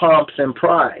false pomps and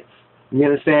pride. You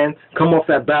understand? Come off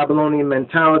that Babylonian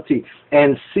mentality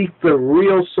and seek the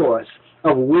real source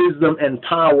of wisdom and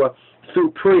power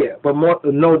through prayer. But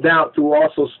no doubt through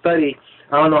also study.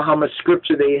 I don't know how much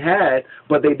scripture they had,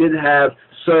 but they did have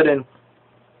certain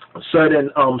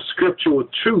scriptural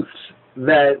truths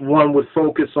that one would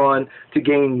focus on to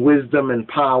gain wisdom and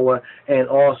power, and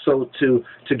also to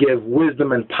give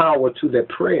wisdom and power to their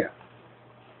prayer.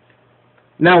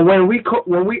 Now, when we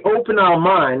open our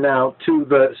mind now to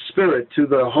the Spirit, to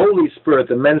the Holy Spirit,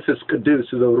 the Menses Kadus,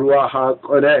 to the Ruach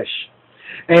HaKodesh,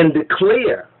 and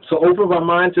declare, so open our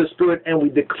mind to the Spirit and we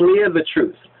declare the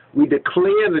truth. We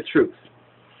declare the truth.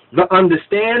 The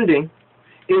understanding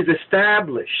is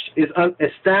established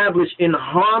in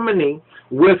harmony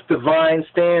with divine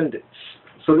standards.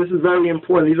 So this is very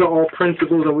important. These are all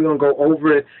principles, and we're going to go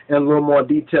over it in a little more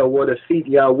detail, what a feet,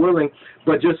 y'all willing.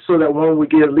 But just so that when we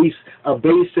get at least a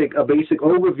basic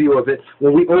overview of it,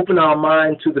 when we open our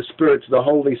mind to the Spirit, to the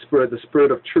Holy Spirit, the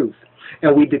Spirit of truth,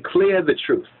 and we declare the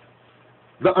truth,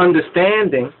 the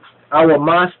understanding, our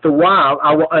master wow,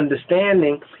 our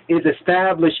understanding is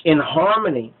established in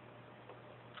harmony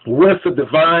with the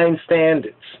divine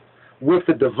standards. With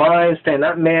the divine standard,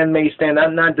 not man-made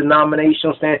standard, not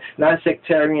denominational standard, not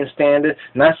sectarian standard,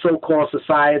 not so-called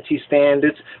society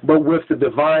standards, but with the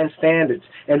divine standards.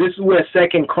 And this is where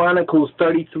 2 Chronicles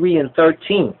 33 and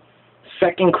 13,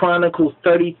 2 Chronicles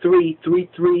 33,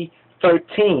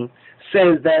 13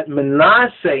 says that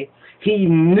Manasseh, he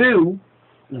knew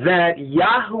that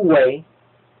Yahweh,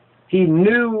 he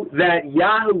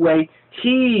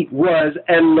was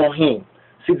Elohim.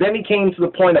 See, then he came to the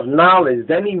point of knowledge.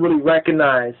 Then he really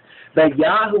recognized that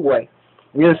Yahweh,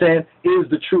 you understand, is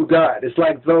the true God. It's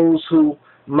like those who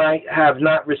might have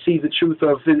not received the truth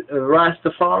of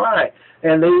Rastafari.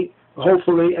 And they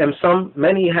hopefully, and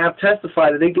many have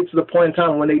testified that they get to the point in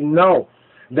time when they know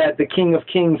that the King of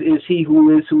Kings is he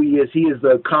who is who he is. He is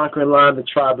the conquering lion of the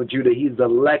tribe of Judah. He's the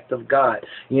elect of God.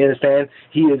 You understand?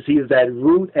 He is that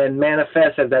root and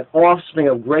manifest as that offspring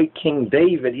of great King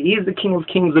David. He is the King of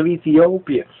Kings of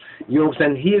Ethiopia. You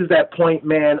understand? He is that point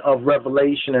man of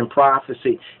revelation and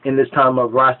prophecy in this time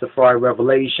of Rastafari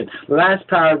revelation. Last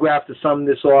paragraph to sum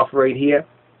this off right here.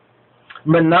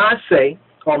 Manasseh's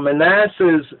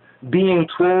being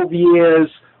 12 years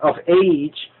of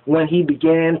age when he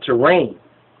began to reign.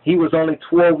 He was only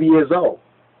 12 years old,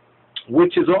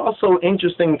 which is also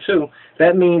interesting, too.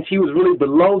 That means he was really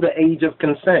below the age of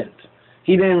consent.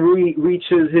 He didn't reach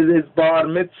his bar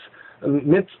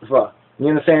mitzvah. You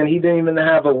understand? He didn't even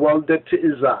have a weldet to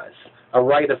izaz, a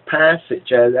rite of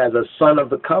passage as a son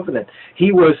of the covenant.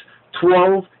 He was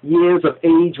 12 years of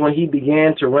age when he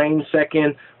began to reign.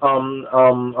 2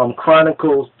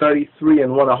 Chronicles 33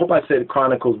 and 1. I hope I said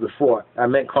Chronicles before. I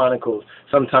meant Chronicles.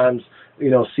 Sometimes,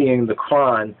 seeing the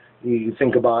Chron, you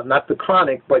think about not the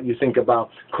Chronic, but you think about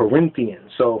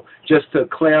Corinthians. So just to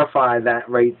clarify that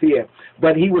right there.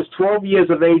 But he was 12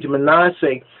 years of age,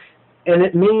 Manasseh, and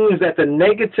it means that the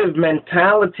negative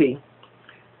mentality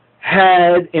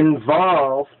had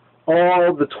involved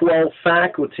all the 12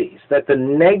 faculties, that the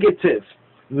negative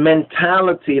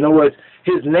mentality, in other words,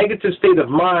 his negative state of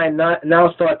mind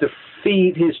now start to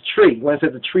feed his tree. When it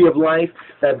says the tree of life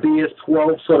that bears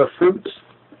 12 sort of fruits.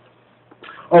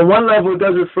 On one level, it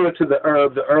does refer to the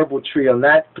herbal tree on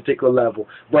that particular level.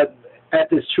 But at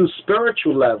this true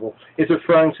spiritual level, it's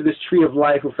referring to this tree of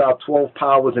life without 12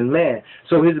 powers in man.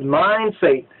 So his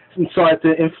mindset started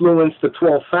to influence the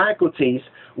 12 faculties,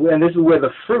 and this is where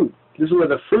the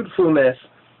fruitfulness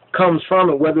comes from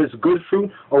it, whether it's good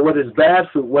fruit or whether it's bad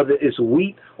fruit, whether it's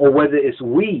wheat or whether it's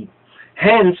weed.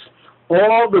 Hence,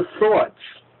 all the thoughts,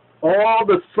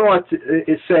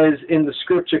 it says in the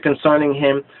scripture concerning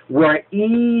him, were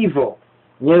evil.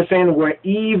 You understand? Were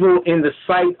evil in the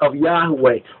sight of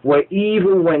Yahweh. Were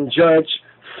evil when judged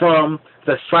from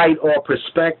the sight or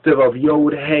perspective of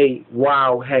Yod Hey,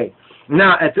 Wow Hey.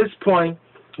 Now, at this point,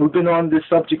 we've been on this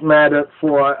subject matter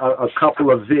for a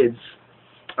couple of vids,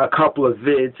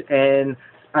 and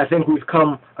I think we've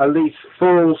come at least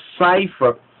full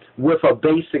cipher with a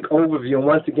basic overview. And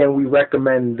once again, we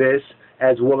recommend this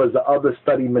as well as the other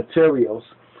study materials.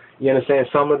 You understand?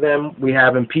 Some of them we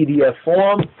have in PDF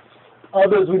form.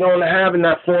 Others we don't have in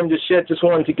that form just yet. Just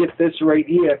wanted to get this right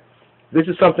here. This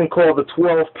is something called the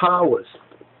 12 powers.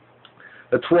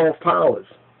 The 12 powers.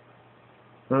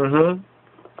 The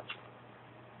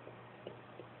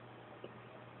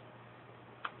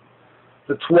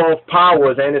 12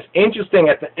 powers. And it's interesting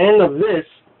at the end of this,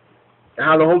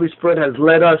 how the Holy Spirit has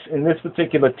led us in this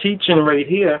particular teaching right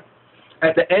here.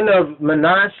 At the end of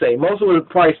Manasseh, most of it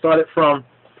probably started from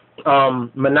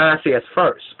Manasseh as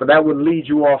first, but that would lead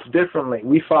you off differently.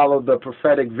 We followed the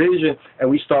prophetic vision, and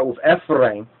we start with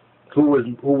EPHRAIM, who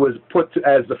was put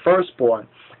as the firstborn,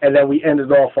 and then we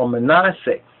ended off on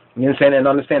Manasseh. You understand? And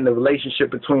understand the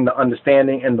relationship between the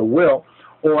understanding and the will,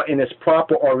 or in its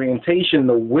proper orientation,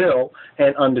 the will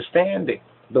and understanding.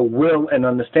 The will and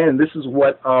understanding. This is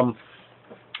what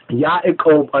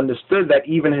Yaakov understood, that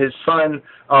even his son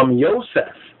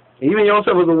Yosef, even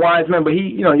Yosef was a wise man, but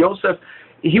Yosef,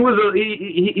 he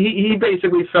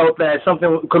basically felt that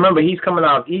something. Remember, he's coming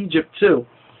out of Egypt too,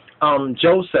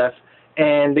 Joseph,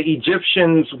 and the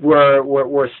Egyptians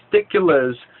were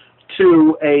sticklers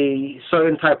to a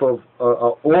certain type of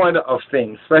order of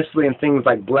things, especially in things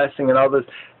like blessing and other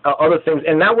things,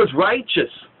 and that was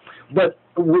righteous. But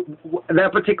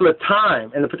that particular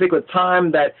time, and the particular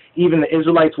time that even the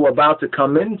Israelites were about to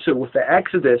come into with the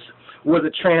Exodus, was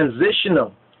a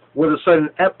transitional, was a certain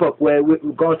epoch where we're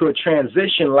going through a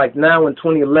transition. Like now in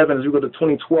 2011, as we go to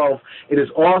 2012, it is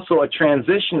also a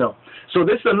transitional. So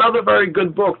this is another very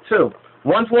good book too.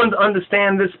 Once one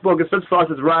understands this book, it's as far as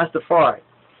Rastafari.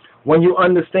 When you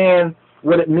understand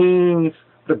what it means,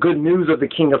 the good news of the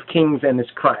King of Kings and his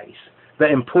Christ, the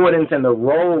importance and the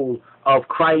role of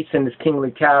Christ and his kingly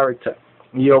character,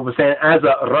 you understand, as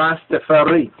a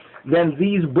Rastafari, then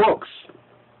these books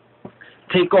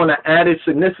take on an added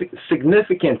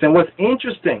significance. And what's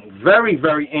interesting, very,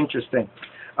 very interesting,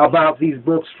 about these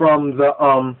books from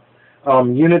the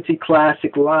Unity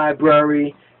Classic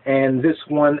Library and this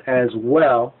one as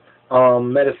well,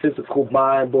 Metaphysical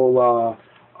Bible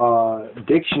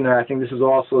Dictionary. I think this is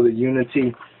also the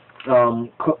Unity. Who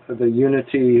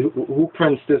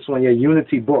prints this one? Yeah,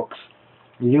 Unity Books,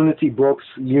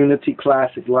 Unity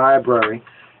Classic Library,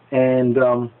 and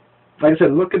like I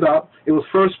said, look it up. It was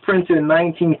first printed in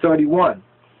 1931.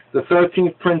 The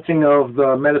 13th printing of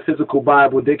the Metaphysical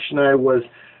Bible Dictionary was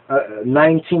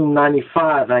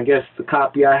 1995. And I guess the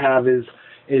copy I have is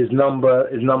number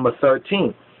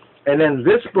 13. And then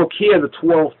this book here, the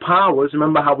 12 Powers.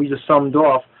 Remember how we just summed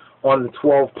off on the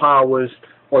 12 powers,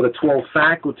 or the 12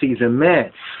 faculties in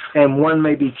man. And one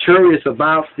may be curious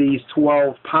about these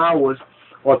 12 powers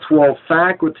or 12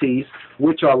 faculties,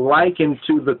 which are likened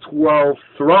to the 12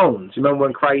 thrones. Remember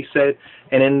when Christ said,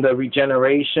 and in the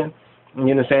regeneration,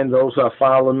 you understand, those who are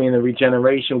following me in the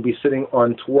regeneration will be sitting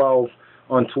on 12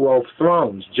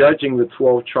 thrones, judging the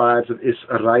 12 tribes of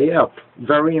Israel.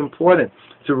 Very important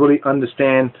to really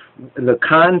understand the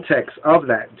context of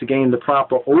that, to gain the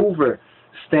proper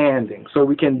overstanding. So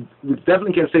we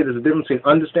definitely can say there's a difference between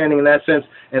understanding in that sense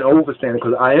and overstanding,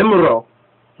 because Aimro,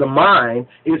 the mind,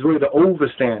 is really the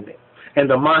overstanding. And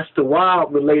the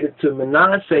Mastawa related to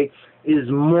Manasseh is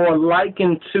more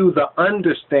likened to the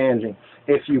understanding,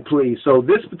 if you please. So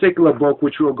this particular book,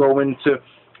 which we'll go into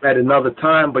at another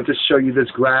time, but just show you this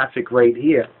graphic right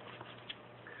here.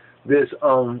 This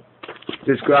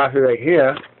graphic right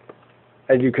here,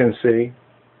 as you can see,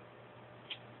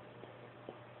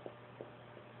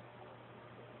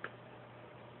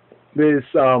 this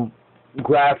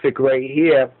graphic right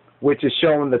here, which is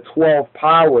showing the 12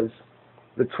 powers,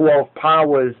 the 12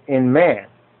 powers in man,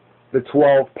 the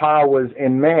 12 powers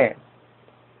in man,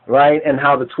 right? And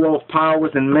how the 12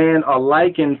 powers in man are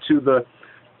likened to the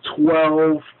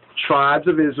 12 tribes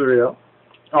of Israel,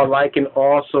 are likened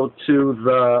also to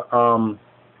the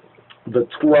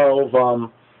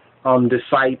 12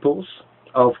 disciples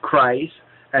of Christ,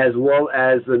 as well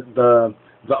as the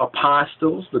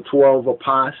apostles, the 12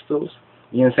 apostles,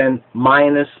 You understand?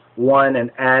 Minus one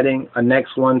and adding a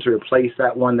next one to replace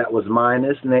that one that was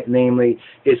minus, namely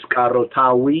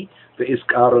Iskarotawi, the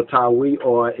Iskarotawi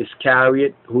or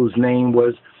Iscariot, whose name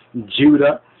was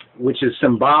Judah, which is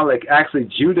symbolic. Actually,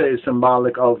 Judah is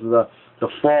symbolic of the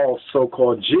false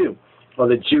so-called Jew, or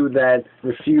the Jew that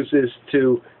refuses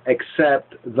to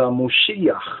accept the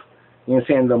Moshiach. You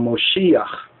understand? The Moshiach.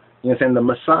 You understand? The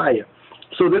Messiah.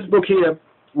 So this book here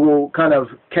will kind of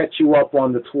catch you up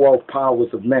on the 12 powers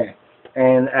of man.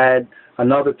 And at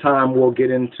another time, we'll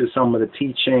get into some of the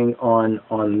teaching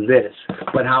on this.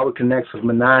 But how it connects with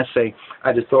Manasseh,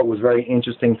 I just thought was very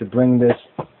interesting to bring this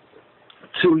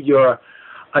to your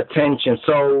attention.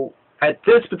 So at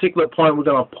this particular point, we're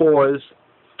going to pause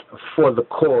for the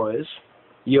cause,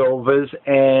 Yehovah's,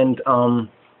 and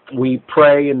we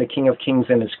pray in the King of Kings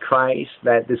and His Christ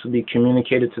that this will be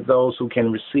communicated to those who can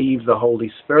receive the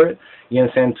Holy Spirit, you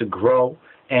understand, to grow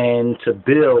and to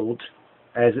build,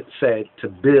 as it said, to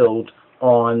build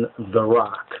on the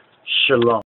rock. Shalom.